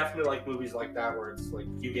 Yeah, I definitely like movies like that where it's like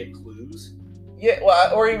you get clues. Yeah,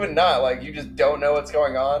 well, or even not. Like, you just don't know what's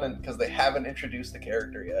going on and because they haven't introduced the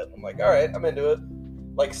character yet. I'm like, all right, I'm into it.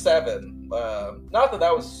 like 7. Not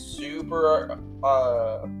that was super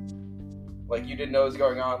like you didn't know what was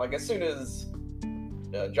going on. Like as soon as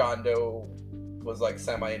John Doe was like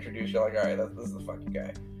semi-introduced, you're like, all right, this is the fucking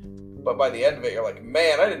guy. But by the end of it, you're like,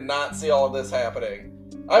 man, I did not see all of this happening.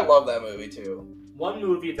 I love that movie too. One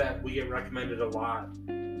movie that we get recommended a lot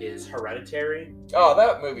is Hereditary. Oh,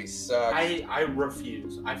 that movie sucks. I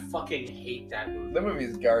refuse. I fucking hate that movie. That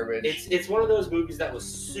movie's garbage. It's one of those movies that was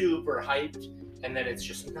super hyped, and then it's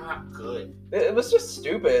just not good. It was just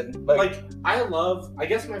stupid. Like I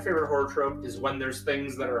guess my favorite horror trope is when there's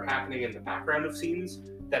things that are happening in the background of scenes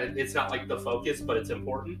that it's not like the focus, but it's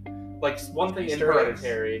important. Like one thing in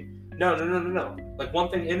Hereditary. No. Like one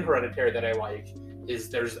thing in Hereditary that I like is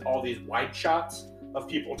there's all these wide shots of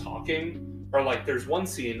people talking, or like there's one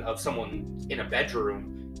scene of someone in a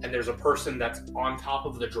bedroom and there's a person that's on top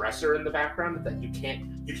of the dresser in the background that you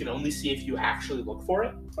can only see if you actually look for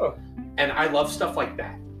it. Oh. And I love stuff like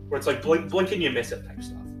that, where it's like blink and you miss it type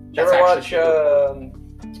stuff. Did you ever watch,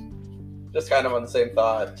 just kind of on the same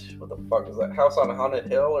thought, what the fuck was that? House on Haunted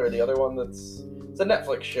Hill, or the other one it's a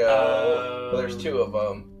Netflix show, but there's 2 of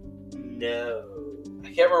them. No.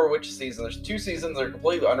 I can't remember which season. There's 2 seasons that are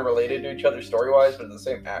completely unrelated to each other story-wise, but they're the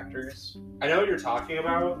same actors. I know what you're talking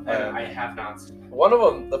about, and I have not seen it. One of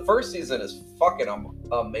them, the first season is fucking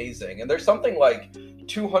amazing, and there's something like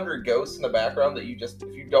 200 ghosts in the background that you just,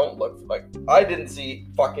 if you don't look, like, I didn't see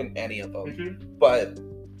fucking any of them, but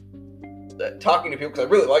talking to people, because I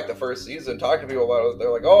really liked the first season, talking to people about it,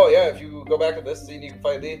 they're like, oh yeah, if you go back to this scene, you can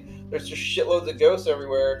find there's just shitloads of ghosts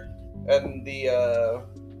everywhere, and the,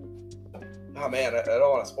 oh man, I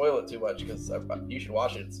don't want to spoil it too much, because you should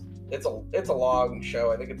watch it. It's a long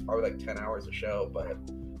show. I think it's probably like 10 hours a show, but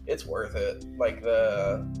it's worth it. Like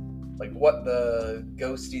what the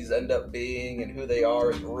ghosties end up being and who they are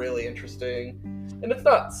is really interesting. And it's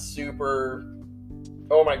not super,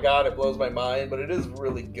 oh my god, it blows my mind, but it is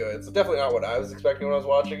really good. It's definitely not what I was expecting when I was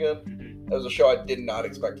watching it. It was a show I did not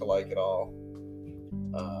expect to like at all.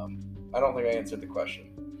 I don't think I answered the question.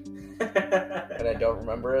 And I don't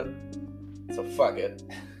remember it. So fuck it.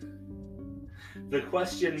 The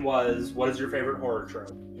question was, what is your favorite horror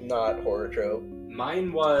trope? Not horror trope.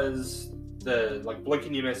 Mine was the like blink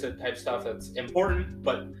and you miss it type stuff that's important,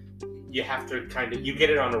 but you have to you get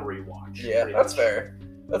it on a rewatch. Yeah, that's fair.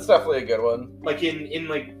 That's definitely a good one. Like in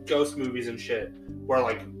like ghost movies and shit, where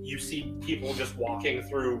like you see people just walking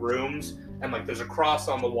through rooms and like there's a cross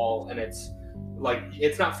on the wall and it's like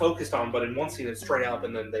it's not focused on, but in one scene it's straight up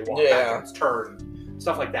and then they walk back and it's turned.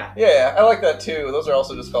 Stuff like that. Yeah, I like that too. Those are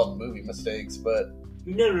also just called movie mistakes, but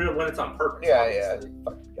no, when it's on purpose. Yeah,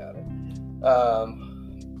 fucking got it.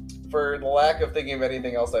 For the lack of thinking of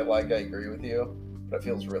anything else I like, I agree with you, but it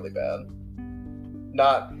feels really bad.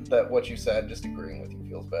 Not that what you said, just agreeing with you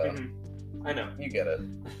feels bad. Mm-hmm. I know. You get it.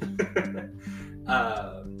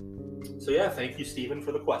 So yeah, thank you, Steven,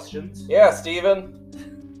 for the questions. Yeah, Steven.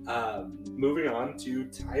 Moving on to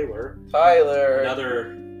Tyler.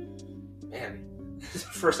 Another man. This is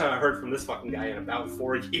the first time I heard from this fucking guy in about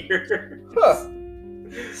 4 years. Huh.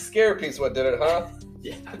 Scare piece what did it, huh?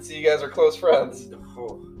 Yeah. So you guys are close friends.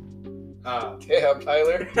 Damn,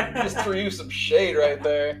 Tyler. Just threw you some shade right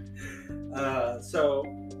there. So,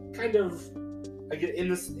 kind of, in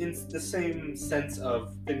the same sense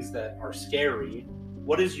of things that are scary,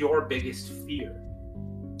 what is your biggest fear?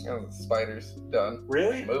 Oh, spiders. Done.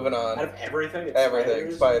 Really? Moving on. Out of everything?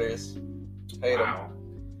 Everything. Spiders. Hate them.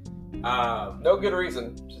 No good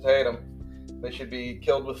reason. Just hate them. They should be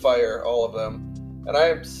killed with fire, all of them. And I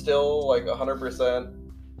am still like 100%.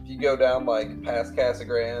 If you go down like past Casa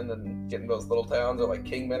Grande and get in those little towns or like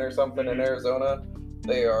Kingman or something in Arizona,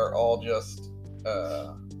 they are all just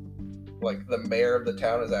like the mayor of the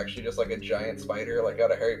town is actually just like a giant spider like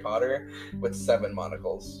out of Harry Potter with 7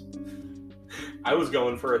 monocles. I was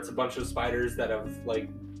going for it's a bunch of spiders that have like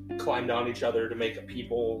climbed on each other to make a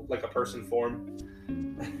person form.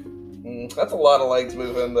 That's a lot of legs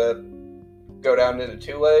moving that go down into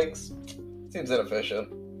 2 legs. Seems inefficient.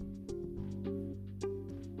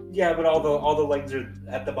 Yeah, but all the legs are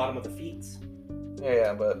at the bottom of the feet.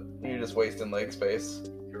 Yeah, but you're just wasting leg space.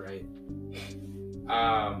 You're right.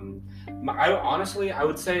 I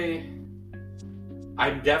would say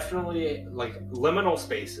I'm definitely like liminal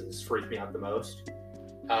spaces freak me out the most.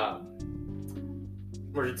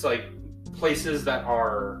 Where it's like places that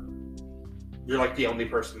you're like the only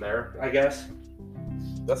person there, I guess.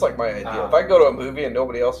 That's like my idea. If I go to a movie and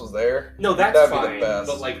nobody else was there, no, that'd fine. Be the best.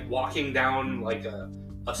 But like walking down like a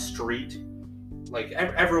street, like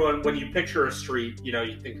everyone, when you picture a street, you know,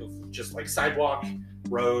 you think of just like sidewalk,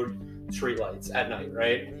 road, street lights at night,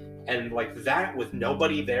 right? And like that, with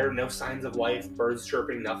nobody there, no signs of life, birds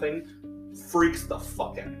chirping, nothing, freaks the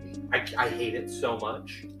fuck out of me. I hate it so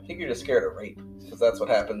much. I think you're just scared of rape, because that's what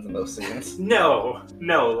happens in those scenes. No,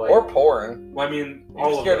 like, or porn. Well, I mean,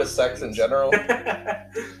 you're scared of sex things. In general.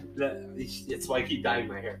 It's why I keep dyeing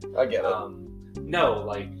my hair. I get it. No,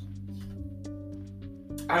 like,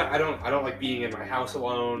 I don't like being in my house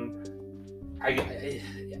alone.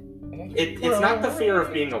 It's not the fear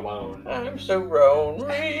of being alone. I'm so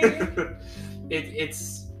lonely.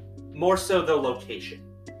 It's more so the location.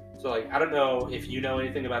 So, like, I don't know if you know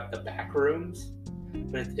anything about the back rooms,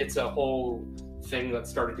 but it's a whole thing that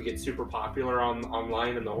started to get super popular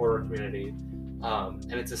online in the horror community.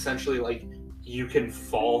 And it's essentially like you can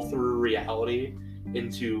fall through reality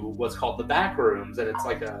into what's called the back rooms, and it's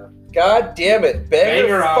like a... God damn it,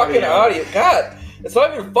 banger fucking audio. God, it's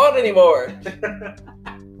not even fun anymore.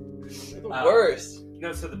 The worst.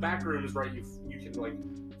 No, so the back rooms, right, you can, like,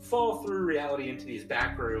 fall through reality into these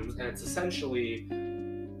back rooms, and it's essentially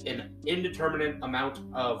an indeterminate amount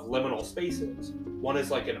of liminal spaces. One is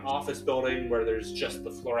like an office building where there's just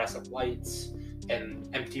the fluorescent lights and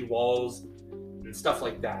empty walls and stuff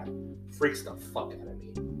like that. Freaks the fuck out of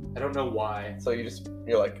me. I don't know why. So you're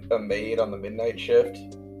like a maid on the midnight shift?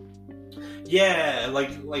 Yeah, like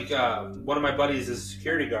one of my buddies is a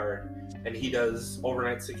security guard, and he does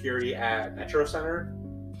overnight security at Metro Center.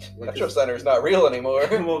 Metro Center's not real anymore.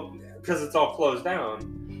 Well, because it's all closed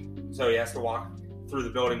down. So he has to walk through the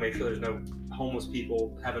building, make sure there's no homeless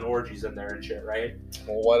people having orgies in there and shit, right?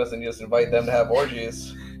 Well, why doesn't he just invite them to have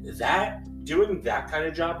orgies? Doing that kind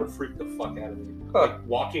of job would freak the fuck out of me. Huh. Like,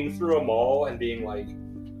 walking through a mall and being like,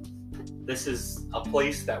 this is a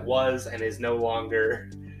place that was and is no longer,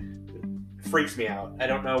 freaks me out. I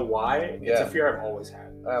don't know why. Yeah. It's a fear I've always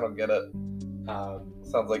had. I don't get it.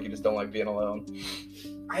 Sounds like you just don't like being alone.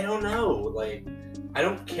 I don't know. Like, I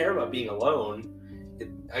don't care about being alone.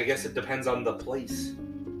 I guess it depends on the place.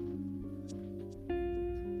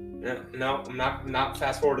 No, I'm not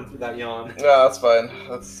fast forwarding through that yawn. No, that's fine.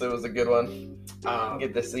 It was a good one.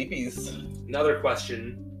 Get the sleepies. Another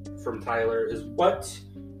question from Tyler is, what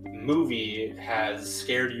movie has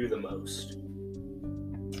scared you the most?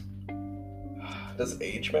 Does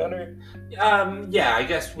age matter? Yeah, I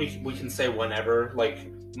guess we can say whenever.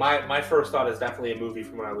 Like, my first thought is definitely a movie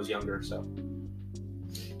from when I was younger, so.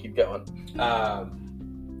 Keep going.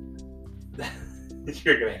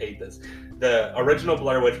 You're gonna hate this. The original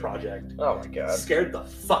Blair Witch Project. Oh my god. Scared the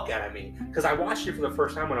fuck out of me. Because I watched it for the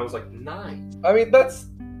first time when I was like 9. I mean, that's...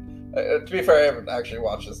 to be fair, I haven't actually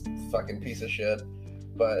watched this fucking piece of shit.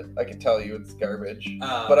 But I can tell you it's garbage.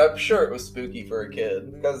 But I'm sure it was spooky for a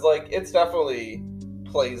kid. Because, like, it's definitely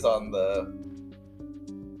plays on the...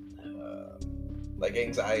 like,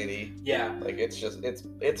 anxiety. Yeah. Like, it's just...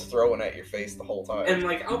 It's throwing at your face the whole time. And,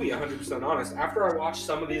 like, I'll be 100% honest. After I watch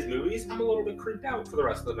some of these movies, I'm a little bit creeped out for the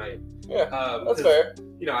rest of the night. Yeah, that's fair.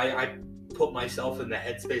 You know, I put myself in the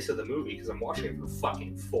headspace of the movie because I'm watching it for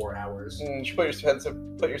fucking 4 hours. You should put yourself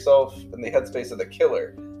in the headspace of the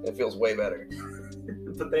killer. It feels way better.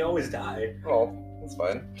 But they always die. Oh, that's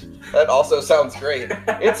fine. That also sounds great.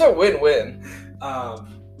 It's a win-win.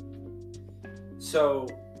 So,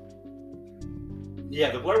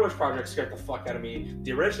 yeah, the Blair Witch Project scared the fuck out of me.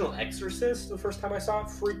 The original Exorcist, the first time I saw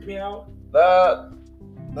it, freaked me out.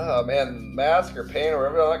 Oh man, mask or paint or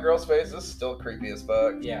whatever on that girl's face is still creepy as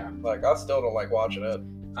fuck. Yeah. Like, I still don't like watching it.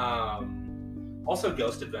 Also,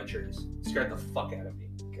 Ghost Adventures scared the fuck out of me.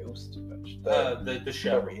 Ghost Adventures? The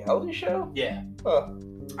show. The reality show? Yeah. Huh.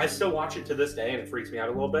 I still watch it to this day, and it freaks me out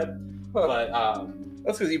a little bit. Huh. But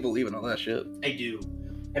that's because you believe in all that shit. I do.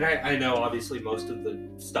 And I know, obviously, most of the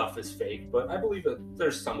stuff is fake, but I believe that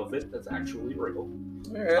there's some of it that's actually real.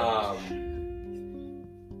 All right.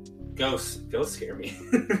 Ghosts scare me.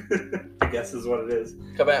 I guess is what it is.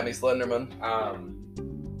 Come at me, Slenderman.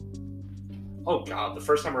 Oh god, the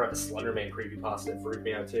first time I read a Slenderman creepypasta, it freaked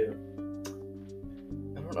me out too.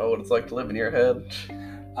 I don't know what it's like to live in your head.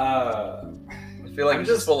 I feel like I'm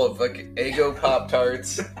just full of like Eggo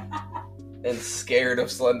Pop-Tarts and scared of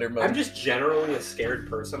Slenderman. I'm just generally a scared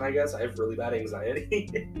person, I guess. I have really bad anxiety.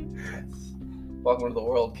 Welcome to the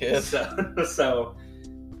world, kid. So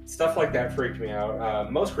stuff like that freaked me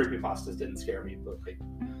out. Most creepypastas didn't scare me, but like,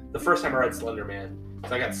 the first time I read Slenderman,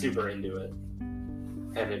 I got super into it,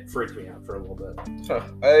 and it freaked me out for a little bit.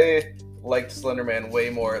 I liked Slenderman way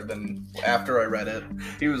more than after I read it.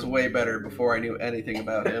 He was way better before I knew anything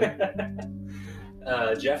about him.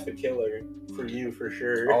 Jeff the Killer, for you, for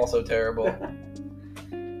sure. Also terrible.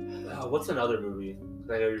 What's another movie?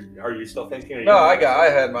 Are you still thinking? No, I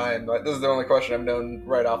had mine. This is the only question I've known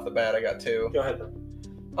right off the bat. I got 2. Go ahead then.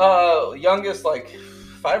 Youngest, like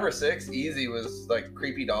 5 or 6, easy was like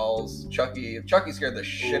Creepy Dolls, Chucky. Chucky scared the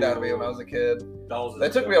shit out of me when I was a kid. Dolls.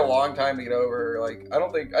 That took me a long time to get over. Like,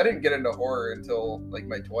 I didn't get into horror until like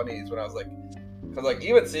my 20s when I was like, because like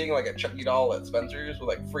even seeing like a Chucky doll at Spencer's would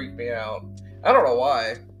like freak me out. I don't know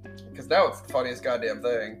why, because now it's the funniest goddamn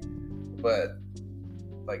thing. But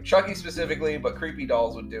like Chucky specifically, but Creepy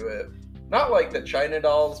Dolls would do it. Not like the China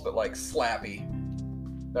dolls, but like Slappy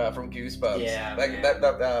from Goosebumps. Yeah,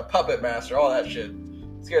 that Puppet Master, all that shit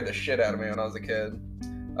scared the shit out of me when I was a kid.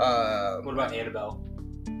 What about Annabelle?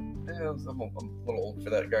 I'm a little old for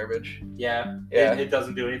that garbage. Yeah. It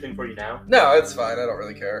doesn't do anything for you now? No, it's fine. I don't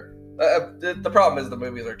really care. The problem is the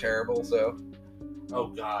movies are terrible, so... Oh,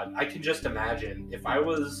 God. I can just imagine. If I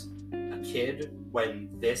was a kid when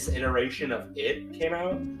this iteration of It came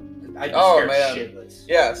out, I'd be scared shitless.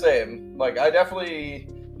 Yeah, same. Like, I definitely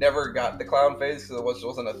never got the clown phase because it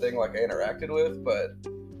wasn't a thing, like, I interacted with, but...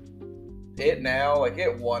 It now, like,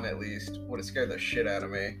 It 1 at least, would have scared the shit out of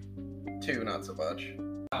me. 2, not so much.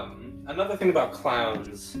 Another thing about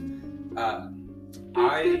clowns, I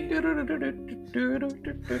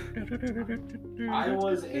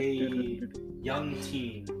was a young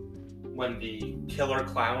teen when the killer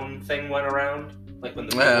clown thing went around, like when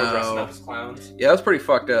the people were dressing up as clowns. Yeah, that's pretty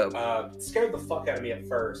fucked up. It scared the fuck out of me at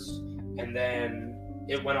first, and then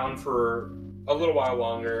it went on for a little while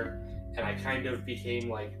longer, and I kind of became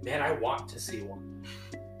like, man, I want to see one.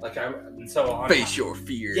 Face your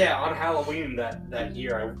fear. Yeah, on Halloween that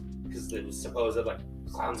year, because it was supposed that like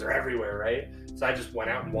clowns are everywhere, right? So I just went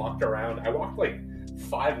out and walked around. I walked like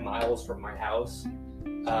 5 miles from my house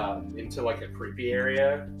into like a creepy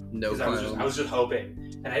area. No clowns. I was just hoping,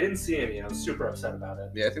 and I didn't see any. And I was super upset about it.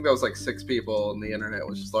 Yeah, I think that was like 6 people, and the internet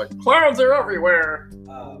was just like, clowns are everywhere.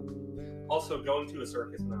 Also, going to a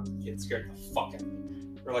circus when I was a kid scared the fuck out of me.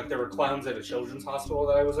 Or like there were clowns at a children's hospital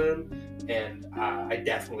that I was in, and I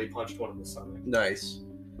definitely punched one in the stomach. Nice.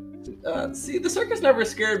 See, the circus never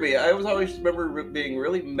scared me. I always remember being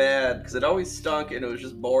really mad because it always stunk and it was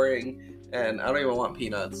just boring, and I don't even want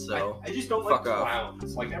peanuts. So I just don't like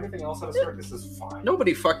clowns. Like everything else on a circus is fine.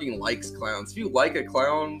 Nobody fucking likes clowns. If you like a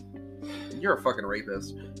clown, you're a fucking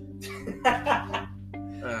rapist.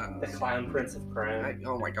 The Clown Prince of Crime.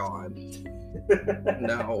 Oh my god.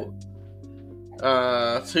 No.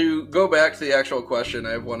 To go back to the actual question,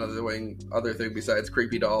 I have one other thing besides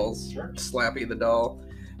Creepy Dolls. Sure. Slappy the doll.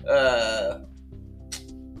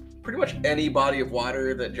 Pretty much any body of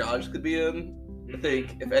water that Jaws could be in. I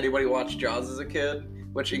think if anybody watched Jaws as a kid,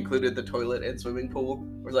 which included the toilet and swimming pool,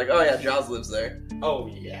 was like, oh yeah, Jaws lives there. Oh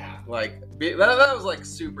yeah. Like that was like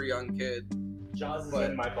super young kid. Jaws is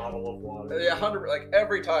in my bottle of water. Yeah, 100. Like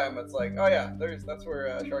every time, it's like, oh yeah, that's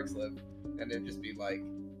where sharks live, and it'd just be like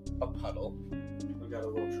a puddle. I got a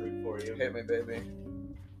little treat for you. Hit me, baby.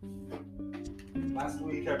 Last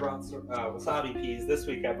week I brought wasabi peas. This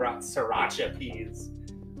week I brought sriracha peas.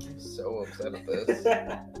 I'm so upset at this.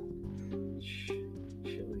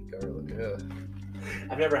 Chili garlic. Ugh.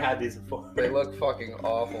 I've never had these before. They look fucking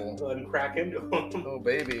awful. Go ahead and crack into them. Oh,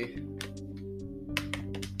 baby.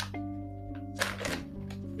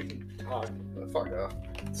 We can talk. Fuck off.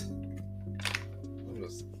 I'm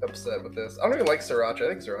just upset with this. I don't even like sriracha. I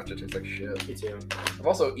think sriracha tastes like shit. Me too. I'm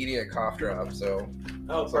also eating a cough drop, so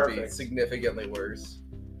this will be significantly worse.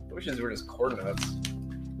 I wish these were just corn nuts.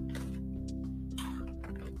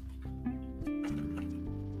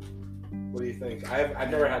 What do you think? I've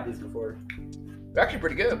never had these before. They're actually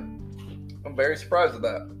pretty good. I'm very surprised with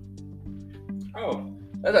that. Oh.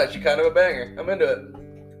 That's actually kind of a banger. I'm into it.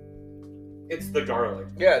 It's the garlic.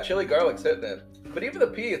 Yeah, chili garlic's hitting it. But even the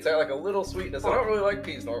pea, it's got like a little sweetness. I don't really like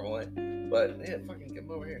peas normally. But yeah, fucking get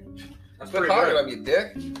them over here. That's Quit talking about me,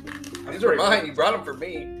 dick. These are mine. You brought them for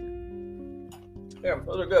me. Yeah,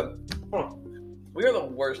 those are good. Huh. We are the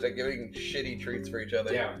worst at giving shitty treats for each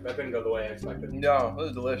other. Yeah, that didn't go the way I expected. No, this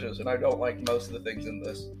is delicious, and I don't like most of the things in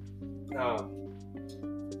this.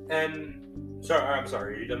 And sorry, I'm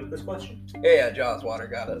sorry. Are you done with this question? Yeah, Jaws water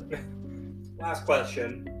got it. Last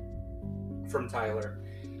question from Tyler.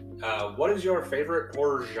 What is your favorite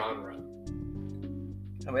horror genre?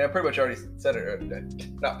 I mean, I pretty much already said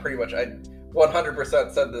it. Not pretty much. I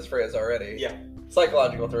 100% said this phrase already. Yeah.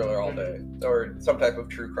 Psychological thriller all day, or some type of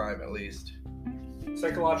true crime at least.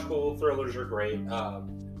 Psychological thrillers are great.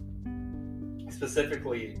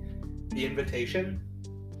 Specifically, The Invitation.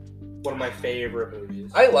 One of my favorite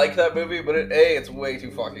movies. I like that movie, but it's way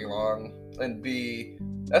too fucking long. And B,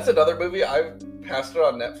 that's another movie I've passed it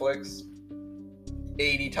on Netflix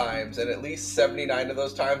 80 times, and at least 79 of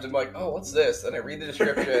those times I'm like, oh, what's this? And I read the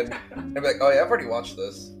description, and I'm like, oh yeah, I've already watched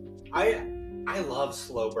this. I love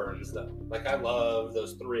slow burns though. Like I love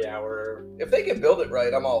those 3-hour. If they can build it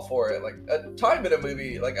right, I'm all for it. Like time in a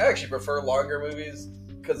movie, like I actually prefer longer movies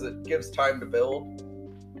because it gives time to build.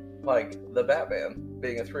 Like The Batman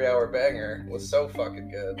being a 3-hour banger was so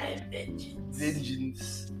fucking good.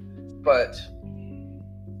 Vengeance. But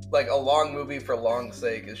like a long movie for long's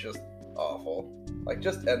sake is just awful. Like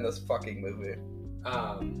just end this fucking movie.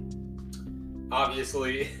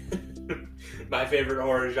 Obviously, my favorite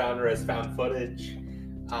horror genre is found footage.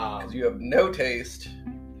 Because you have no taste.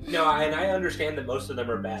 No, and I understand that most of them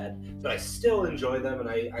are bad, but I still enjoy them, and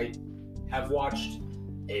I have watched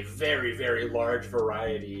a very, very large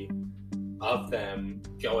variety of them,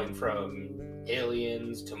 going from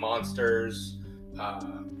aliens to monsters,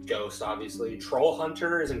 ghosts, obviously. Troll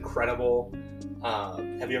Hunter is incredible.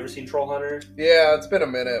 Have you ever seen Troll Hunter? Yeah, it's been a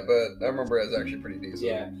minute, but I remember it was actually pretty decent.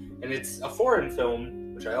 Yeah, and it's a foreign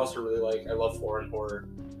film, which I also really like. I love foreign horror.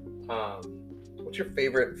 What's your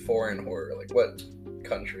favorite foreign horror? Like, what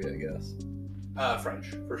country, I guess? French,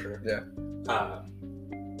 for sure. Yeah.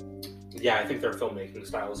 Yeah, I think their filmmaking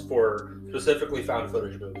styles for specifically found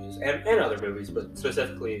footage movies and other movies, but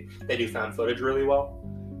specifically they do found footage really well.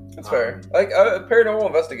 That's fair. Like, Paranormal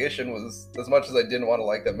Investigation was, as much as I didn't want to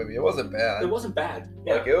like that movie, it wasn't bad. It wasn't bad.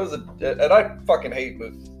 Yeah. Like, it was and I fucking hate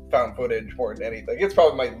found footage more than anything. It's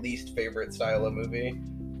probably my least favorite style of movie.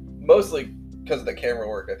 Mostly because of the camera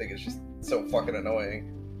work. I think it's just so fucking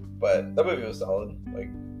annoying. But the movie was solid. Like,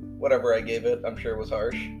 whatever I gave it, I'm sure it was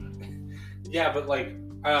harsh. Yeah, but like,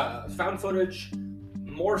 found footage,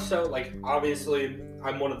 more so, like, obviously,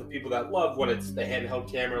 I'm one of the people that love when it's the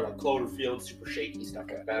handheld camera, like Cloverfield, super shaky, stuff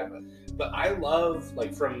like that. But I love,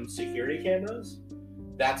 like, from security cameras,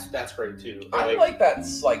 that's great too. I like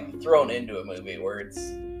that's, like, thrown into a movie where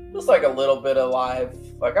it's just, like, a little bit alive.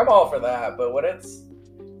 Like, I'm all for that, but when it's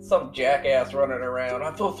some jackass running around,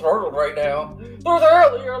 I'm so throttled right now. They're the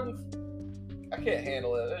aliens! I can't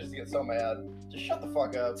handle it. I just get so mad. Just shut the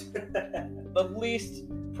fuck up. The least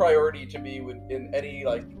priority to me in any,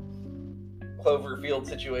 like, Cloverfield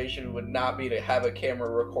situation would not be to have a camera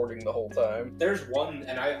recording the whole time. There's one,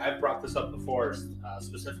 and I've brought this up before,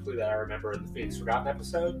 specifically that I remember in the Phoenix Forgotten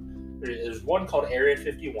episode. There's one called Area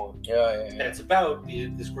 51. Yeah. And it's about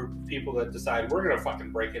this group of people that decide we're going to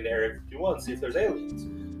fucking break into Area 51 and see if there's aliens.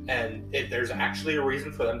 And there's actually a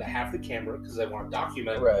reason for them to have the camera because they want to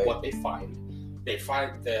document what they find. They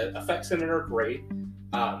find the effects in it are great.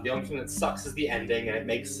 The only thing that sucks is the ending, and it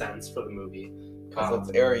makes sense for the movie. Because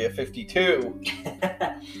it's Area 52.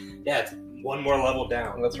 Yeah, it's one more level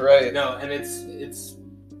down. That's right. No, and it's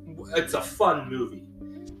a fun movie.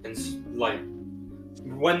 And, like,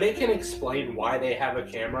 when they can explain why they have a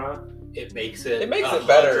camera, it makes it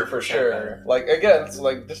better for sure. Better. Like, again, it's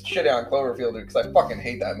like just shitting on Cloverfield because I fucking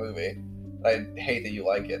hate that movie. I hate that you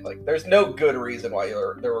like it. Like, there's no good reason why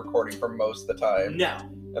they're recording for most of the time. No.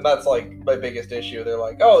 And that's, like, my biggest issue. They're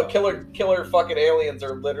like, oh, killer fucking aliens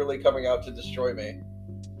are literally coming out to destroy me.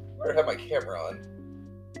 I better have my camera on.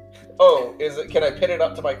 Oh, can I pin it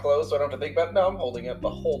up to my clothes so I don't have to think about it? No, I'm holding it the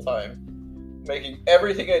whole time. Making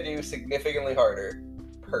everything I do significantly harder.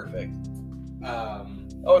 Perfect.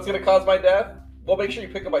 Oh, it's going to cause my death? Well, make sure you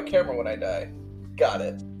pick up my camera when I die. Got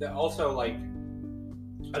it. Also, like,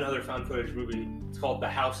 another found footage movie, it's called The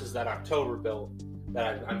Houses That October Built,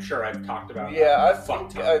 that I'm sure I've talked about. Yeah,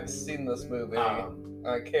 I've seen this movie.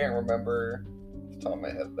 I can't remember off the top of my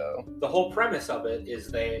head, though. The whole premise of it is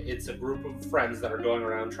it's a group of friends that are going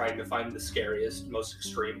around trying to find the scariest, most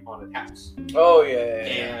extreme haunted house. Oh, yeah.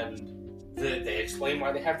 And they explain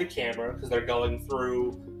why they have the camera, because they're going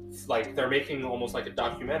through, like, they're making almost like a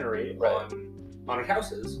documentary on haunted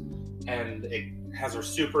houses. And it has a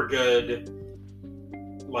super good,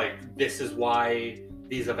 like, this is why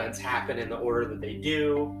these events happen in the order that they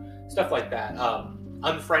do, stuff like that.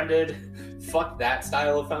 Unfriended, fuck that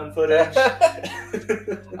style of found footage.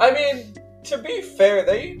 I mean, to be fair,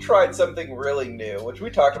 they tried something really new, which we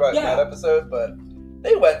talked about in that episode, but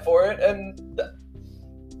they went for it, and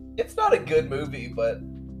it's not a good movie, but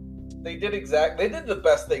they did the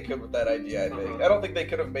best they could with that idea, I think. I don't think they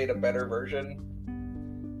could have made a better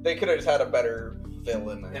version. They could have just had a better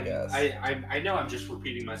villain, I guess. I know I'm just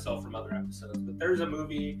repeating myself from other episodes, but there's a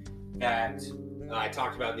movie that I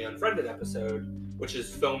talked about in the Unfriended episode, which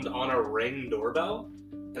is filmed on a Ring doorbell.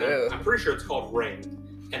 And I'm pretty sure it's called Ring.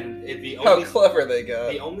 And how clever they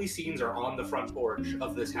got. The only scenes are on the front porch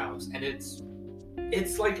of this house, and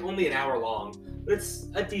it's like only an hour long, but it's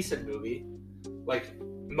a decent movie. Like,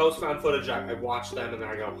 most found footage, I watch them and then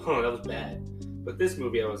I go, that was bad. But this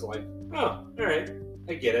movie, I was like, oh, alright.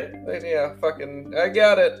 I get it. Yeah, I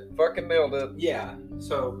got it. Fucking nailed it. Yeah,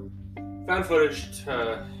 so found footage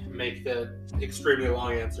make the extremely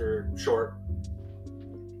long answer short.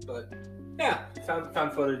 But yeah,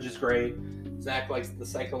 found footage is great. Zach likes the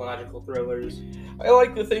psychological thrillers. I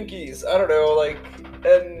like the thinkies. I don't know, like,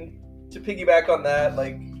 and to piggyback on that,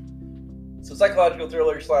 like, so psychological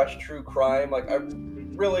thriller / true crime, like,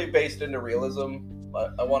 I'm really based into realism.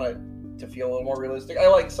 I want it to feel a little more realistic. I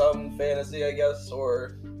like some fantasy, I guess,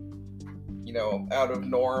 or, you know, out of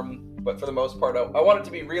norm, but for the most part, I want it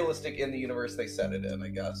to be realistic in the universe they set it in, I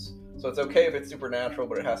guess. So it's okay if it's supernatural,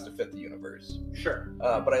 but it has to fit the universe. Sure.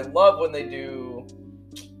 But I love when they do,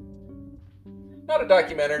 not a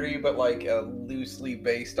documentary, but like loosely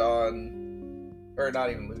based on, or not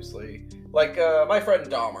even loosely, like My Friend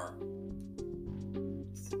Dahmer.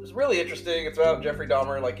 It's really interesting. It's about Jeffrey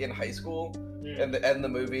Dahmer, like, in high school, and the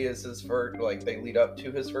movie is his first, like, they lead up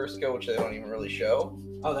to his first kill, which they don't even really show.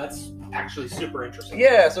 Oh, that's actually super interesting.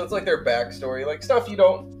 Yeah, so it's like their backstory, like stuff you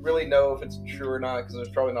don't really know if it's true or not, because there's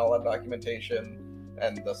probably not a lot of documentation,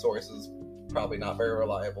 and the source is probably not very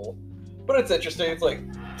reliable. But it's interesting. It's like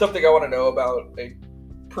something I want to know about a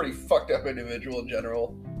pretty fucked up individual in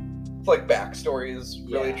general. It's like backstory is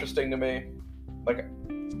really interesting to me. Like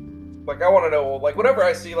I want to know, like, whenever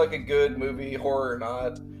I see like a good movie, horror or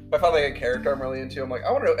not, if I find like a character I'm really into, I'm like,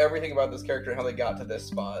 I want to know everything about this character and how they got to this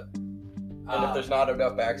spot. And if there's not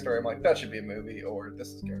enough backstory, I'm like, that should be a movie, or this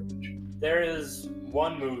is garbage. There is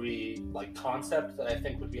one movie, like, concept that I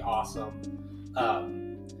think would be awesome.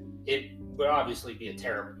 It would obviously be a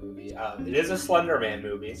terrible movie. It is a Slender Man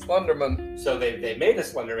movie. Slenderman. So they made a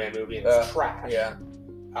Slender Man movie and it's trash. Yeah.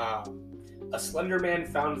 A Slender Man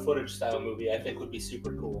found footage style movie I think would be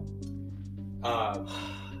super cool.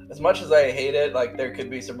 As much as I hate it, like, there could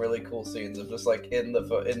be some really cool scenes of just like in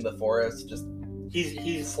the forest, just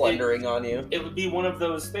he's slendering on you. It would be one of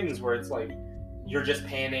those things where it's like you're just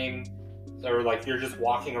panning, or like you're just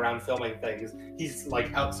walking around filming things. He's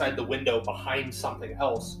like outside the window behind something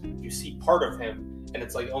else. You see part of him, and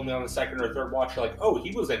it's like only on the second or third watch you're like, oh,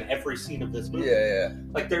 he was in every scene of this movie. Yeah.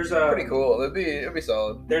 Like there's a pretty cool. It'd be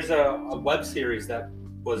solid. There's a web series that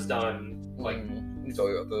was done like you told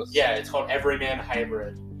me about this. Yeah, it's called Everyman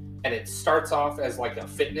Hybrid, and it starts off as like a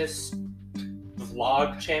fitness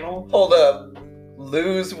vlog channel. Hold up.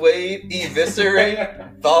 Lose weight,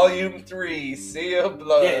 eviscerate, volume 3, sea of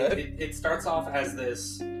blood. Yeah, it starts off as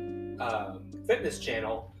this fitness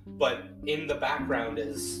channel, but in the background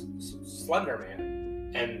is Slender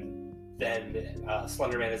Man, and then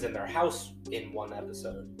Slender Man is in their house in one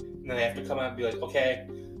episode, and then they have to come out and be like, okay,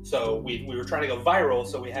 so we were trying to go viral,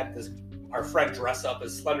 so we had our friend dress up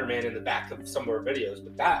as Slender Man in the back of some of our videos,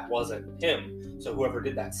 but that wasn't him, so whoever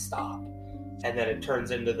did that stopped, and then it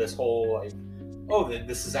turns into this whole like, oh,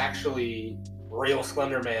 this is actually real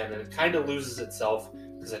Slender Man, and it kind of loses itself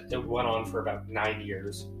because it went on for about 9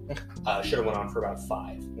 years. Should have went on for about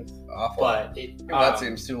 5. That's awful. But that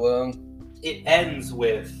seems too long. It ends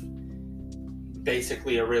with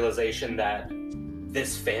basically a realization that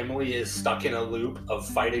this family is stuck in a loop of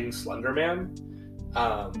fighting Slender Man,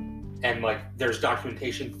 and like there's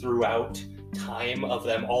documentation throughout time of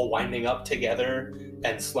them all winding up together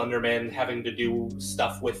and Slender Man having to do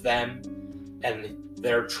stuff with them. And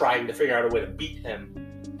they're trying to figure out a way to beat him,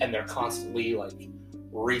 and they're constantly like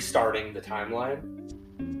restarting the timeline.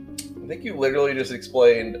 I think you literally just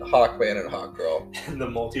explained Hawkman and Hawkgirl. And the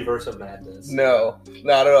multiverse of madness. No,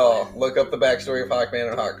 not at all. Look up the backstory of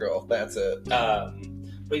Hawkman and Hawkgirl. That's it.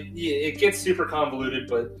 But yeah, it gets super convoluted,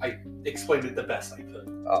 but I explained it the best I could.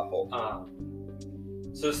 Awful.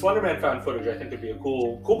 So Slender Man found footage I think would be a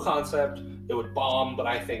cool concept. It would bomb, but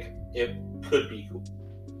I think it could be cool.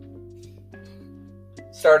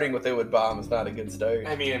 Starting with it would bomb is not a good start.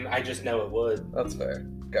 I mean, I just know it would. That's fair.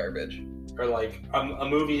 Garbage. Or like a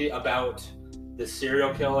movie about the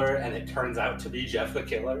serial killer and it turns out to be Jeff the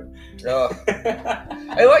Killer. Oh.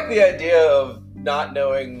 I like the idea of not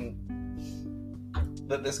knowing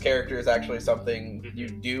that this character is actually something you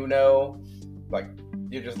do know. Like,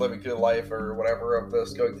 you're just living through life or whatever of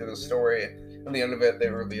this, going through the story. At the end of it, they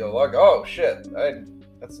reveal, like, oh shit,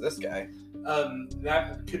 that's this guy.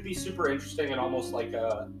 That could be super interesting and almost like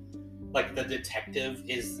the detective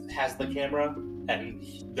has the camera, and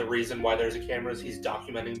the reason why there's a camera is he's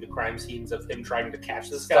documenting the crime scenes of him trying to catch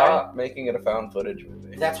this guy. Stop making it a found footage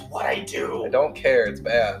movie. That's what I do. I don't care. It's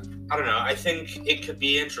bad. I don't know. I think it could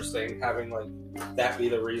be interesting having like that be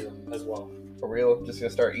the reason as well. For real? I'm just gonna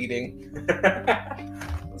start eating.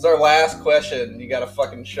 This is our last question. You gotta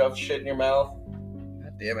fucking shove shit in your mouth?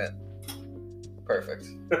 God damn it. Perfect.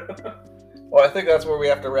 Well, I think that's where we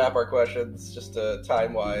have to wrap our questions, just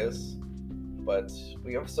time-wise. But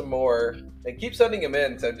we have some more. And keep sending them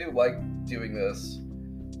in, because I do like doing this.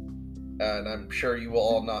 and I'm sure you will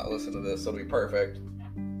all not listen to this. It'll be perfect.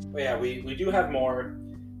 But yeah, we do have more.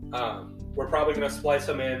 We're probably going to splice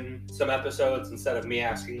them in some episodes instead of me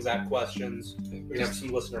asking Zach questions. We're going to have some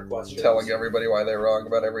listener questions. Telling everybody why they're wrong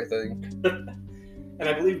about everything. And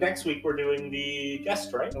I believe next week we're doing the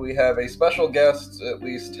guest, right? We have a special guest, at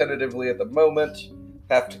least tentatively at the moment.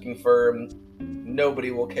 Have to confirm.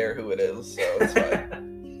 Nobody will care who it is, so it's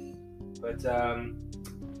fine. But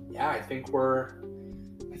yeah, I think we're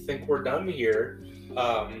done here.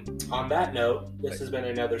 On that note, this has been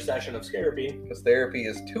another session of Scarapy. Because therapy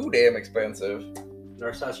is too damn expensive. And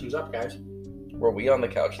our session's up, guys. Were we on the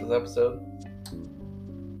couch this episode?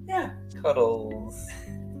 Yeah. Cuddles.